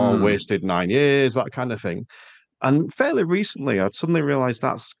was like, wasted 9 years, that kind of thing. And fairly recently, I'd suddenly realized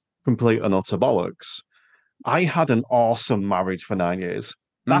that's complete and utter bollocks. I had an awesome marriage for 9 years.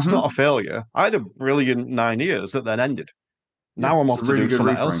 That's not a failure. I had a brilliant 9 years that then ended. Now I'm off to do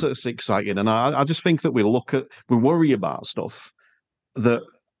something else that's exciting. And I just think that we worry about stuff that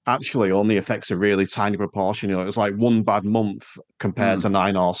actually only affects a really tiny proportion. It's like one bad month compared to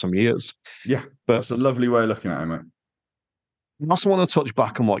 9 awesome years. Yeah, but that's a lovely way of looking at it, mate. I also want to touch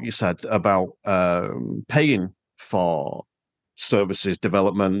back on what you said about paying for services,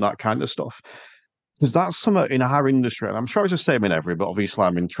 development, that kind of stuff. Because that's something in our industry, and I'm sure it's the same in every, but obviously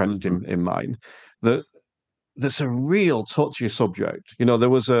I'm entrenched in mine, that's a real touchy subject. There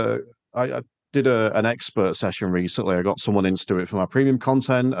was I did an expert session recently. I got someone in to do it for my premium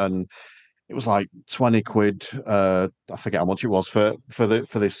content, and it was like 20 quid. I forget how much it was for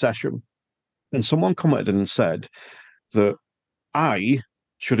this session. And someone commented and said that I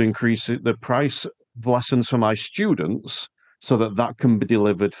should increase the price of lessons for my students so that can be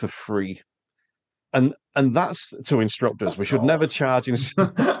delivered for free. And that's to instructors. We should never charge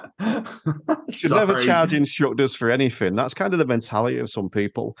never charge instructors for anything. That's kind of the mentality of some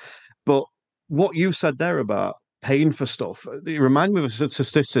people. But what you said there about paying for stuff, it reminded me of a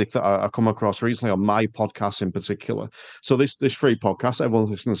statistic that I come across recently on my podcast in particular. So this free podcast, everyone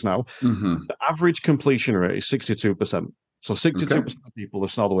listens now, the average completion rate is 62%. So 62% of people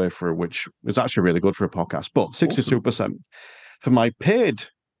listen all the way through, which is actually really good for a podcast, but 62%. Awesome. For my paid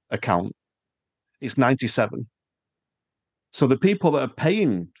account, it's 97%. So the people that are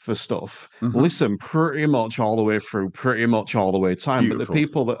paying for stuff listen pretty much all the way through, pretty much all the way time. Beautiful. But the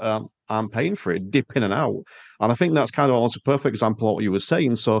people that aren't paying for it dip in and out. And I think that's kind of almost a perfect example of what you were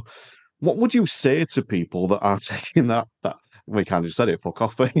saying. So what would you say to people that are taking that we kind of just said it, fuck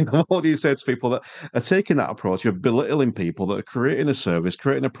off, but what do you say to people that are taking that approach of belittling people that are creating a service,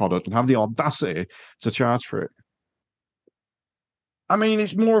 creating a product, and have the audacity to charge for it? I mean,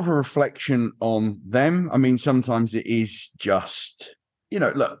 it's more of a reflection on them. I mean, sometimes it is just,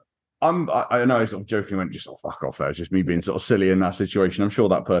 look, I know I sort of joking went just fuck off there. It's just me being sort of silly in that situation. I'm sure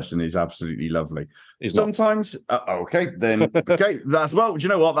that person is absolutely lovely. Sometimes, okay, that's, well, do you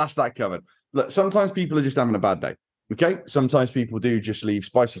know what? That's that covered. Look, sometimes people are just having a bad day. Okay. Sometimes people do just leave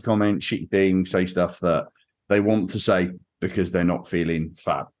spicy comments, shitty things, say stuff that they want to say because they're not feeling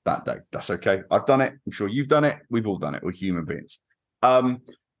fab that day. That's okay. I've done it. I'm sure you've done it. We've all done it. We're human beings.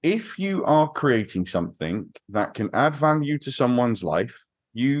 If you are creating something that can add value to someone's life,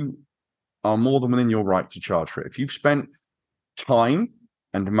 you are more than within your right to charge for it. If you've spent time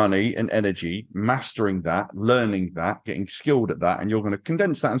and money and energy mastering that, learning that, getting skilled at that, and you're going to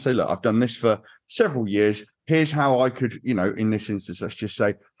condense that and say, look, I've done this for several years. Here's how I could, in this instance, let's just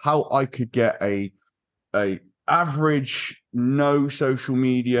say how I could get a average, no social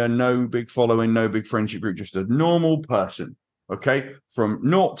media, no big following, no big friendship group, just a normal person. Okay, from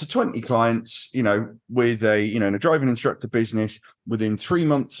 0 to 20 clients, with a driving instructor business within 3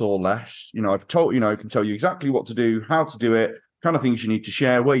 months or less. I've told, I can tell you exactly what to do, how to do it, kind of things you need to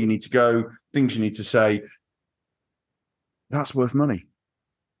share, where you need to go, things you need to say. That's worth money.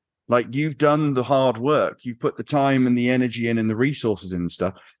 Like, you've done the hard work, you've put the time and the energy in and the resources in and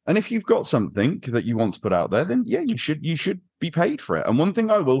stuff. And if you've got something that you want to put out there, then yeah, you should be paid for it. And one thing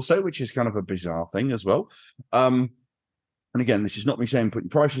I will say, which is kind of a bizarre thing as well, and again, this is not me saying put your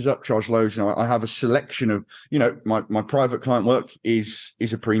prices up, charge loads. I have a selection of, my private client work is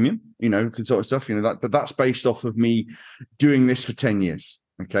a premium, consultant stuff, but that's based off of me doing this for 10 years.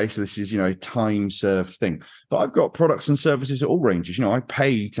 Okay, so this is, a time-served thing. But I've got products and services at all ranges. I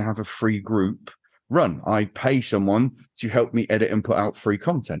pay to have a free group run. I pay someone to help me edit and put out free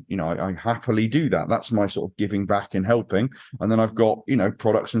content. I happily do that. That's my sort of giving back and helping. And then I've got,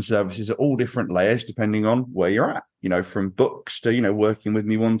 products and services at all different layers, depending on where you're at, from books to, working with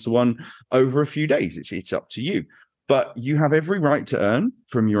me one-to-one over a few days. It's up to you. But you have every right to earn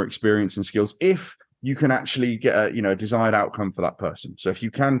from your experience and skills if you can actually get a desired outcome for that person. So if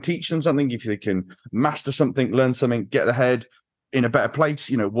you can teach them something, if they can master something, learn something, get their head in a better place,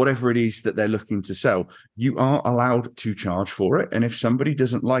 whatever it is that they're looking to sell, you are allowed to charge for it. And if somebody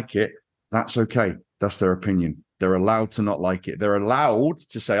doesn't like it, that's okay. That's their opinion. They're allowed to not like it. They're allowed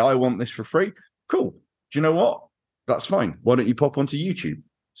to say, I want this for free. Cool. Do you know what? That's fine. Why don't you pop onto YouTube,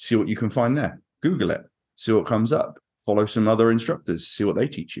 see what you can find there, Google it, see what comes up, follow some other instructors, see what they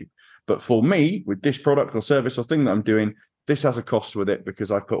teach you. But for me, with this product or service or thing that I'm doing, this has a cost with it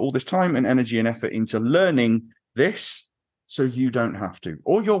because I've put all this time and energy and effort into learning this, so you don't have to.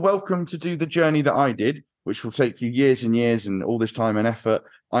 Or you're welcome to do the journey that I did, which will take you years and years and all this time and effort.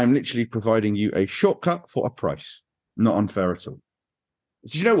 I'm literally providing you a shortcut for a price. Not unfair at all.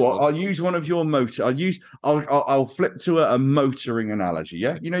 So you know what? I'll use one of your I'll flip to a motoring analogy.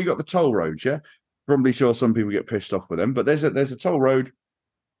 Yeah. You got the toll roads. Yeah. Probably sure some people get pissed off with them, but there's a toll road.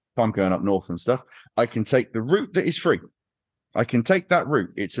 If I'm going up north and stuff, I can take the route that is free. I can take that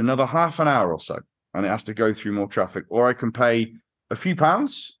route. It's another half an hour or so, and it has to go through more traffic. Or I can pay a few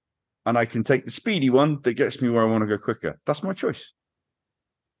pounds, and I can take the speedy one that gets me where I want to go quicker. That's my choice.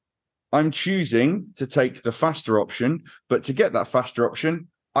 I'm choosing to take the faster option, but to get that faster option,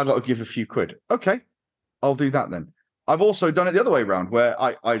 I got to give a few quid. Okay, I'll do that then. I've also done it the other way around, where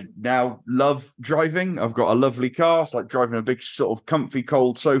I now love driving. I've got a lovely car. It's like driving a big sort of comfy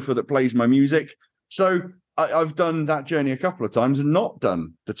cold sofa that plays my music. So I've done that journey a couple of times and not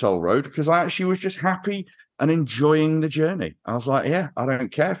done the toll road because I actually was just happy and enjoying the journey. I was like, yeah, I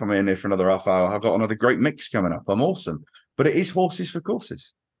don't care if I'm in here for another half hour. I've got another great mix coming up. I'm awesome. But it is horses for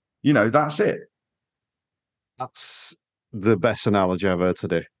courses. That's it. That's the best analogy I've heard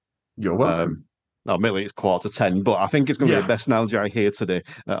today. You're welcome. Admittedly, it's 9:45, but I think it's going to be the best analogy I hear today.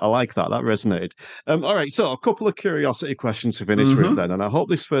 I like that. That resonated. All right, so a couple of curiosity questions to finish with then, and I hope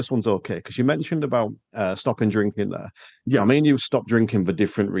this first one's okay, because you mentioned about stopping drinking there. Yeah. I mean, you stopped drinking for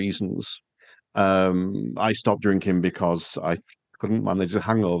different reasons. I stopped drinking because I couldn't manage the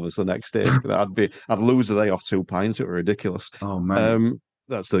hangovers the next day. I'd lose a day off 2 pints. It was ridiculous. Oh, man.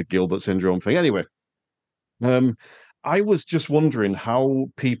 That's the Gilbert syndrome thing. Anyway, I was just wondering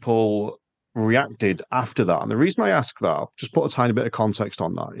how people reacted after that. And the reason I ask that, just put a tiny bit of context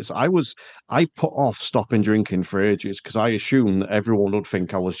on that, is I put off stopping drinking for ages because I assumed that everyone would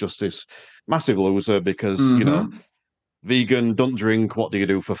think I was just this massive loser because, vegan, don't drink, what do you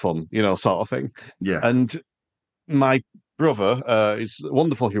do for fun, sort of thing. Yeah. And my brother is a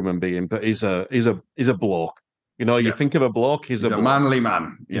wonderful human being, but he's a bloke. You think of a bloke, he's a manly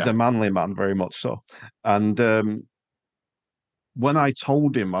man. Yeah. He's a manly man, very much so. And when I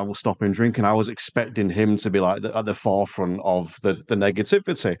told him I was stopping drinking, I was expecting him to be like at the forefront of the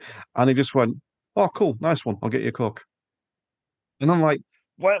negativity. And he just went, oh, cool, nice one. I'll get you a Coke. And I'm like,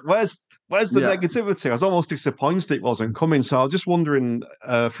 where's the negativity? I was almost disappointed it wasn't coming. So I was just wondering,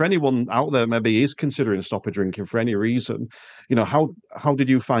 for anyone out there maybe is considering stopping drinking for any reason, how did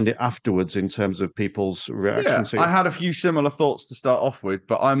you find it afterwards in terms of people's reaction to it? I had a few similar thoughts to start off with,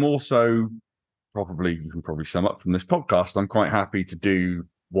 but I'm also you can probably sum up from this podcast, I'm quite happy to do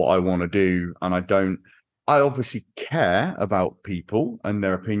what I want to do. And I obviously care about people and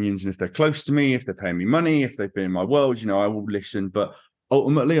their opinions. And if they're close to me, if they're paying me money, if they've been in my world, I will listen. But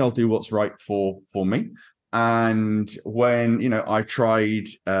ultimately, I'll do what's right for me. And when, I tried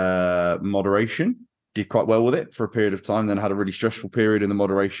moderation, did quite well with it for a period of time, then I had a really stressful period and the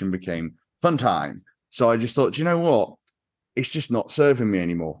moderation became fun time. So I just thought, you know what? It's just not serving me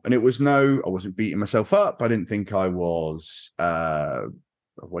anymore. And I wasn't beating myself up. I didn't think I was a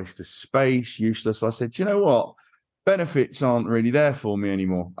waste of space, useless. I said, you know what? Benefits aren't really there for me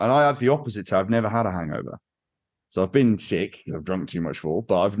anymore. And I had the opposite. I've never had a hangover. So I've been sick because I've drunk too much for,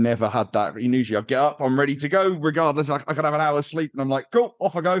 but I've never had that. Usually I get up, I'm ready to go, regardless. I can have an hour's sleep and I'm like, cool,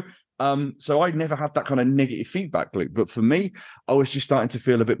 off I go. So I never had that kind of negative feedback loop. But for me, I was just starting to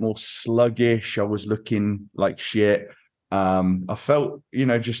feel a bit more sluggish. I was looking like shit. I felt,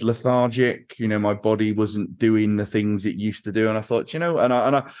 just lethargic. My body wasn't doing the things it used to do. And I thought,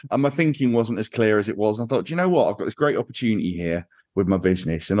 and my thinking wasn't as clear as it was. And I thought, you know what? I've got this great opportunity here with my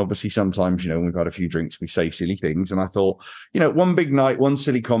business. And obviously sometimes, when we've had a few drinks, we say silly things. And I thought, one big night, one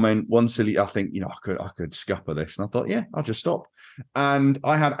silly comment, I think, I could scupper this. And I thought, yeah, I'll just stop. And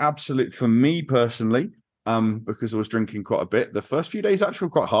I had for me personally, because I was drinking quite a bit. The first few days actually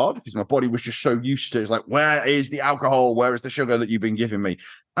were quite hard because my body was just so used to it. It's like, where is the alcohol? Where is the sugar that you've been giving me?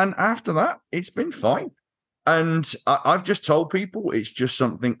 And after that, it's been fine. And I've just told people it's just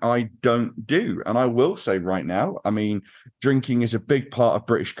something I don't do. And I will say right now, I mean, drinking is a big part of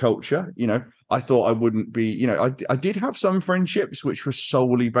British culture. I thought I wouldn't be, I did have some friendships which were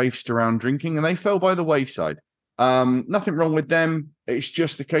solely based around drinking and they fell by the wayside. Nothing wrong with them. It's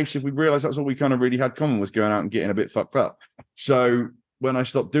just the case if we realized that's all we kind of really had common was going out and getting a bit fucked up. So when I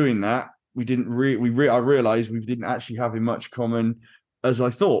stopped doing that, I realized we didn't actually have as much common as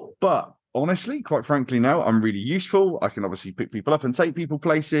I thought. But honestly, quite frankly, now I'm really useful. I can obviously pick people up and take people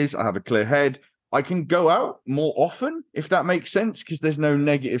places. I have a clear head. I can go out more often, if that makes sense, because there's no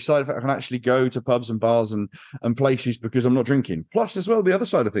negative side effect. I can actually go to pubs and bars and places because I'm not drinking. Plus, as well, the other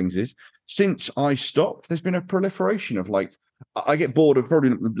side of things is, since I stopped, there's been a proliferation of I get bored of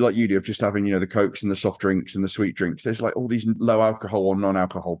probably like you do, of just having, the Cokes and the soft drinks and the sweet drinks. There's all these low alcohol or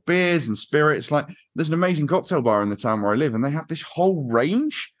non-alcohol beers and spirits. There's an amazing cocktail bar in the town where I live, and they have this whole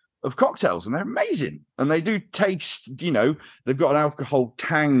range of cocktails and they're amazing and they do taste, they've got an alcohol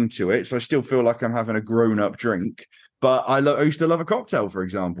tang to it, so I still feel like I'm having a grown-up drink. But I used to love a cocktail, for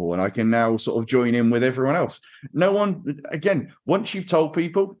example, and I can now sort of join in with everyone else. No one, again, once you've told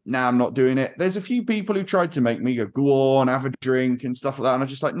people, nah, I'm not doing it. There's a few people who tried to make me go on, have a drink and stuff like that, and I'm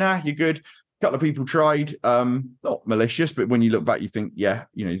just like, nah, you're good. A couple of people tried, not malicious, but when you look back, you think, yeah,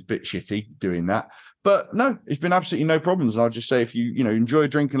 it's a bit shitty doing that. But no, it's been absolutely no problems. I'll just say, if you, enjoy a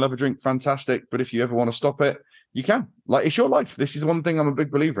drink and love a drink, fantastic. But if you ever want to stop it, you can. It's your life. This is one thing I'm a big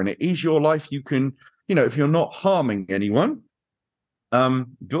believer in. It is your life. You can, if you're not harming anyone, do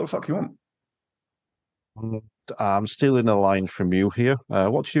what the fuck you want. I'm stealing a line from you here.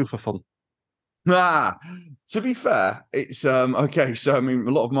 What do you do for fun? To be fair, it's okay. So I mean,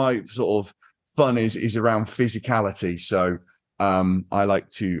 a lot of my sort of fun is around physicality. So I like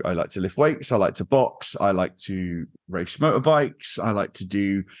to lift weights, I like to box, I like to race motorbikes, I like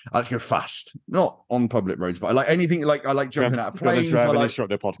to go fast, not on public roads, but I like anything. I like jumping out of planes. I like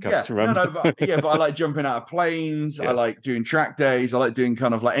the podcast. But I like jumping out of planes. Yeah. I like doing track days. I like doing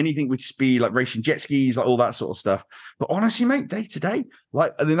kind of anything with speed, like racing jet skis, all that sort of stuff. But honestly, mate, day to day,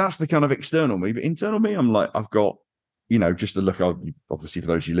 that's the kind of external me. But internal me, I'm I've got, just to look. Obviously, for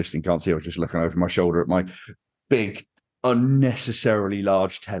those of you listening can't see, I was just looking over my shoulder at my big, unnecessarily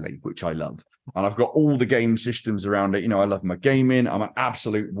large telly, which I love, and I've got all the game systems around it. I love my gaming. I'm an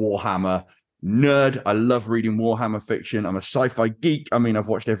absolute Warhammer nerd. I love reading Warhammer fiction. I'm a sci-fi geek. I mean, I've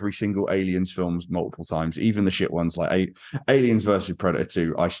watched every single Aliens films multiple times, even the shit ones like Aliens versus Predator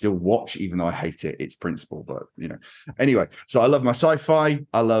 2. I still watch, even though I hate it. It's principle, but anyway. So I love my sci-fi.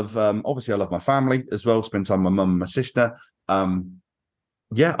 I love obviously I love my family as well. Spend time with my mum and my sister.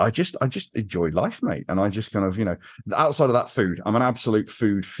 Yeah, I just enjoy life, mate. And I just kind of, outside of that, food, I'm an absolute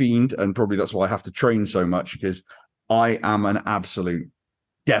food fiend. And probably that's why I have to train so much, because I am an absolute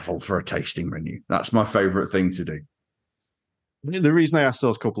devil for a tasting menu. That's my favorite thing to do. The reason I asked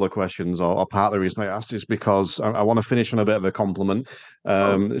those couple of questions, or part of the reason I asked, is because I want to finish on a bit of a compliment.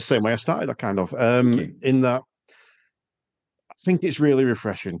 Same way I started, in that I think it's really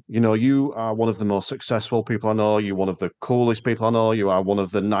refreshing. You are one of the most successful people I know. You're one of the coolest people I know. You are one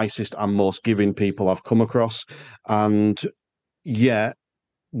of the nicest and most giving people I've come across. And yet,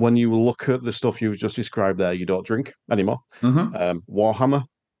 when you look at the stuff you've just described there, you don't drink anymore. Mm-hmm. Warhammer,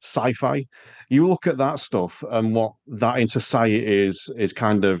 sci-fi. You look at that stuff and what that in society is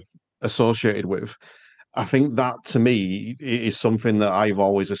kind of associated with. I think that, to me, is something that I've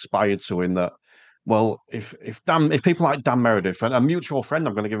always aspired to, in that, well, if people like Dan Meredith, and a mutual friend,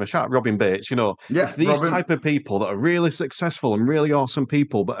 I'm going to give him a shout, Robin Bates, if these type of people that are really successful and really awesome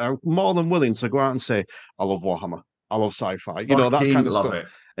people, but are more than willing to go out and say, I love Warhammer, I love sci-fi, that kind of stuff.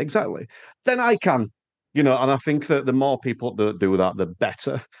 Exactly. Then I can, and I think that the more people that do that, the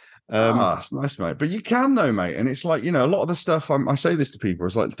better. It's nice, mate. But you can, though, mate. And it's a lot of the stuff, I say this to people,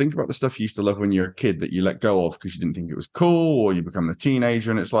 it's think about the stuff you used to love when you were a kid that you let go of because you didn't think it was cool, or you become a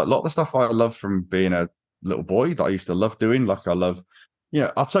teenager. And it's a lot of the stuff I love from being a little boy that I used to love doing. Like I love,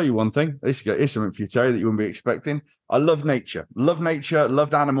 I'll tell you one thing. This is something for you, Terry, that you wouldn't be expecting. I love nature, loved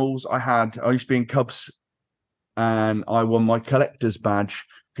animals. I used to be in Cubs, and I won my collector's badge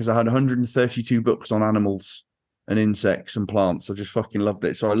because I had 132 books on animals and insects and plants. I just fucking loved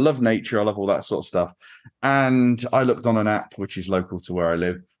it. So I love nature. I love all that sort of stuff. And I looked on an app, which is local to where I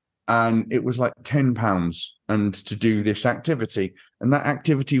live, and it was like £10 and to do this activity. And that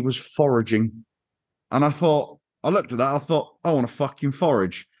activity was foraging. And I looked at that, I thought, I want to fucking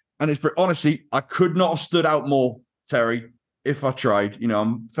forage. And honestly, I could not have stood out more, Terry, if I tried.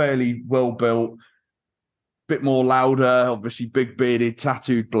 I'm fairly well built, bit more louder, obviously big bearded,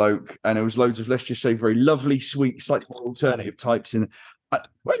 tattooed bloke. And there was loads of, let's just say, very lovely, sweet, slightly more alternative types in. We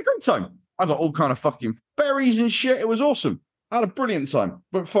had a great time. I got all kind of fucking berries and shit. It was awesome. I had a brilliant time.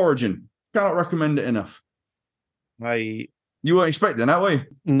 But foraging, cannot recommend it enough. You weren't expecting that, were you?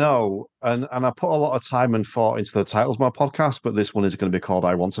 No, and I put a lot of time and thought into the titles of my podcast, but this one is going to be called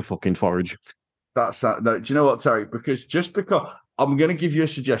 "I Want to Fucking Forage." Do you know what, Terry? Because I'm going to give you a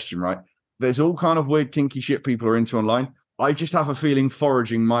suggestion, right? There's all kind of weird, kinky shit people are into online. I just have a feeling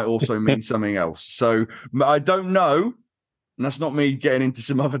foraging might also mean something else. So I don't know. And that's not me getting into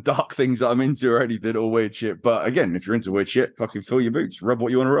some other dark things that I'm into or anything or weird shit. But again, if you're into weird shit, fucking fill your boots, rub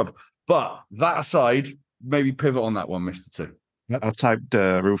what you want to rub. But that aside, maybe pivot on that one, Mr. Two. I typed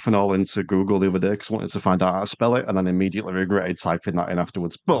Rufinol into Google the other day because I wanted to find out how to spell it, and then immediately regretted typing that in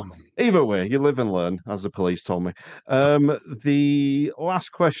afterwards. But either way, you live and learn, as the police told me. The last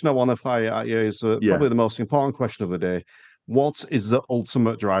question I want to fire at you is probably the most important question of the day. What is the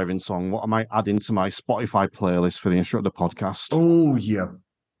ultimate driving song? What am I adding to my Spotify playlist for the Instructor podcast? Oh, you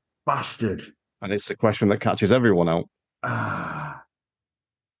bastard. And it's a question that catches everyone out.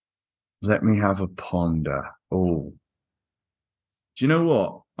 Let me have a ponder. Oh. Do you know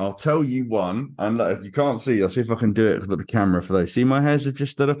what? I'll tell you one. And look, if you can't see, I'll see if I can do it with the camera for those. See, my hairs have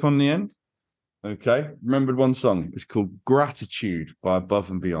just stood up on the end. Okay. Remembered one song. It's called Gratitude by Above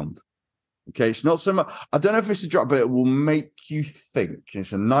and Beyond. Okay. It's not so much. I don't know if it's a drop, but it will make you think.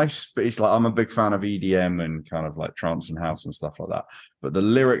 It's a nice, it's like, I'm a big fan of EDM and kind of like trance and house and stuff like that. But the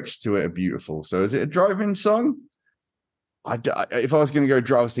lyrics to it are beautiful. So is it a driving song? If I was going to go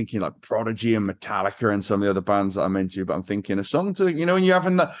drive, I was thinking like Prodigy and Metallica and some of the other bands that I'm into, but I'm thinking a song to, when you're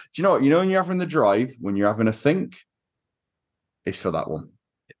having that, do you know what? When you're having the drive, when you're having a think, it's for that one.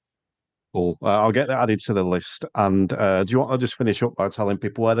 Cool. I'll get that added to the list. And do you want to just finish up by telling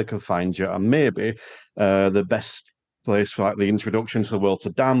people where they can find you and maybe the best place for like the introduction to the world to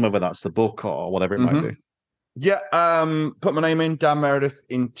Dan, whether that's the book or whatever it might be? Yeah, put my name in, Dan Meredith,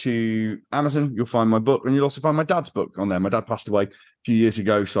 into Amazon. You'll find my book, and you'll also find my dad's book on there. My dad passed away a few years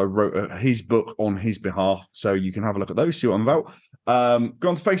ago, so I wrote his book on his behalf. So you can have a look at those, see what I'm about. Go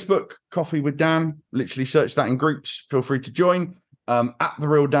on to Facebook, Coffee with Dan. Literally search that in groups. Feel free to join. At the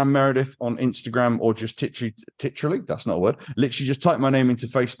real Dan Meredith on Instagram, or just literally, that's not a word. Literally, just type my name into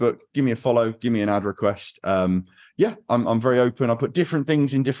Facebook. Give me a follow. Give me an ad request. Yeah, I'm very open. I put different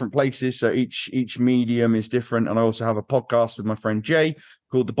things in different places, so each medium is different. And I also have a podcast with my friend Jay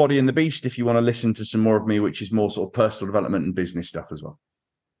called The Body and the Beast. If you want to listen to some more of me, which is more sort of personal development and business stuff as well.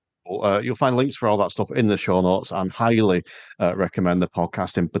 You'll find links for all that stuff in the show notes, and highly recommend the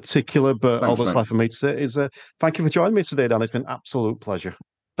podcast in particular. But all that's left for me to say is thank you for joining me today, Dan. It's been an absolute pleasure.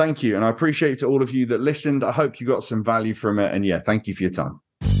 Thank you. And I appreciate to all of you that listened. I hope you got some value from it. And yeah, thank you for your time.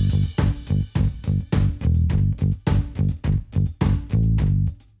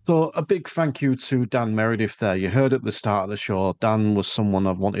 So a big thank you to Dan Meredith there. You heard at the start of the show, Dan was someone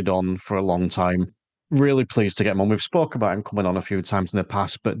I've wanted on for a long time. Really pleased to get him on. We've spoke about him coming on a few times in the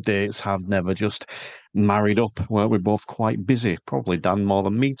past, but dates have never just married up. We're both quite busy. Probably Dan more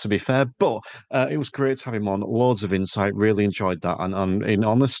than me, to be fair. But it was great to have him on. Loads of insight. Really enjoyed that. And in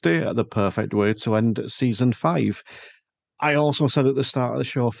honesty, the perfect way to end season 5. I also said at the start of the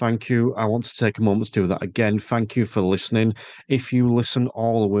show, thank you. I want to take a moment to do that again. Thank you for listening. If you listen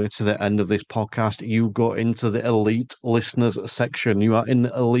all the way to the end of this podcast, you go into the elite listeners section. You are in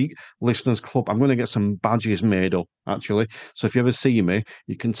the elite listeners club. I'm going to get some badges made up, actually. So if you ever see me,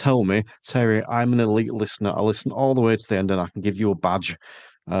 you can tell me, Terry, I'm an elite listener. I listen all the way to the end and I can give you a badge.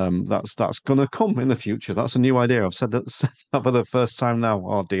 That's gonna come in the future. That's a new idea. I've said that for the first time now.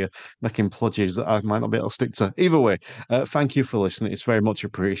 Oh dear, making pludges that I might not be able to stick to. Either way, thank you for listening. It's very much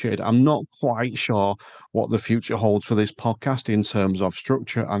appreciated. I'm not quite sure what the future holds for this podcast in terms of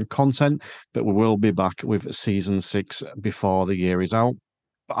structure and content, but we will be back with season 6 before the year is out.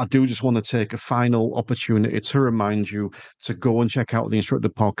 But I do just want to take a final opportunity to remind you to go and check out the Instructor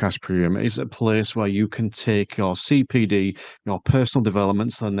Podcast Premium. It is a place where you can take your CPD, your personal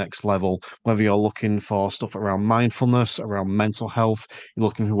development to the next level, whether you're looking for stuff around mindfulness, around mental health, you're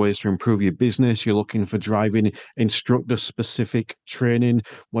looking for ways to improve your business, you're looking for driving instructor-specific training,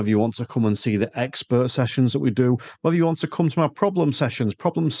 whether you want to come and see the expert sessions that we do, whether you want to come to my problem sessions,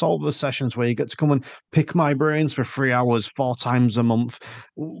 problem solver sessions, where you get to come and pick my brains for 3 hours, 4 times a month,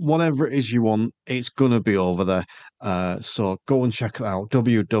 whatever it is you want, it's going to be over there. So go and check it out,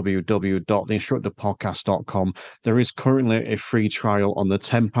 www.theinstructorpodcast.com. There is currently a free trial on the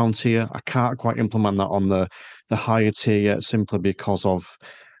 £10 tier. I can't quite implement that on the higher tier yet, simply because of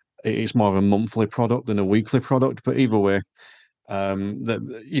it's more of a monthly product than a weekly product. But either way,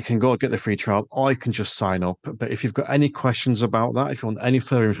 that you can go get the free trial, or you can just sign up. But if you've got any questions about that, if you want any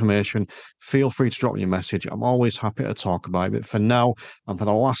further information, feel free to drop me a message. I'm always happy to talk about it. But for now, and for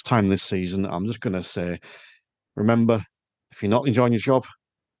the last time this season, I'm just going to say, remember, if you're not enjoying your job,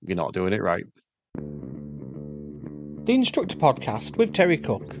 you're not doing it right. The Instructor Podcast with Terry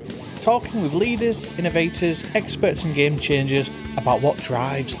Cook, talking with leaders, innovators, experts and game changers about what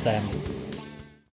drives them.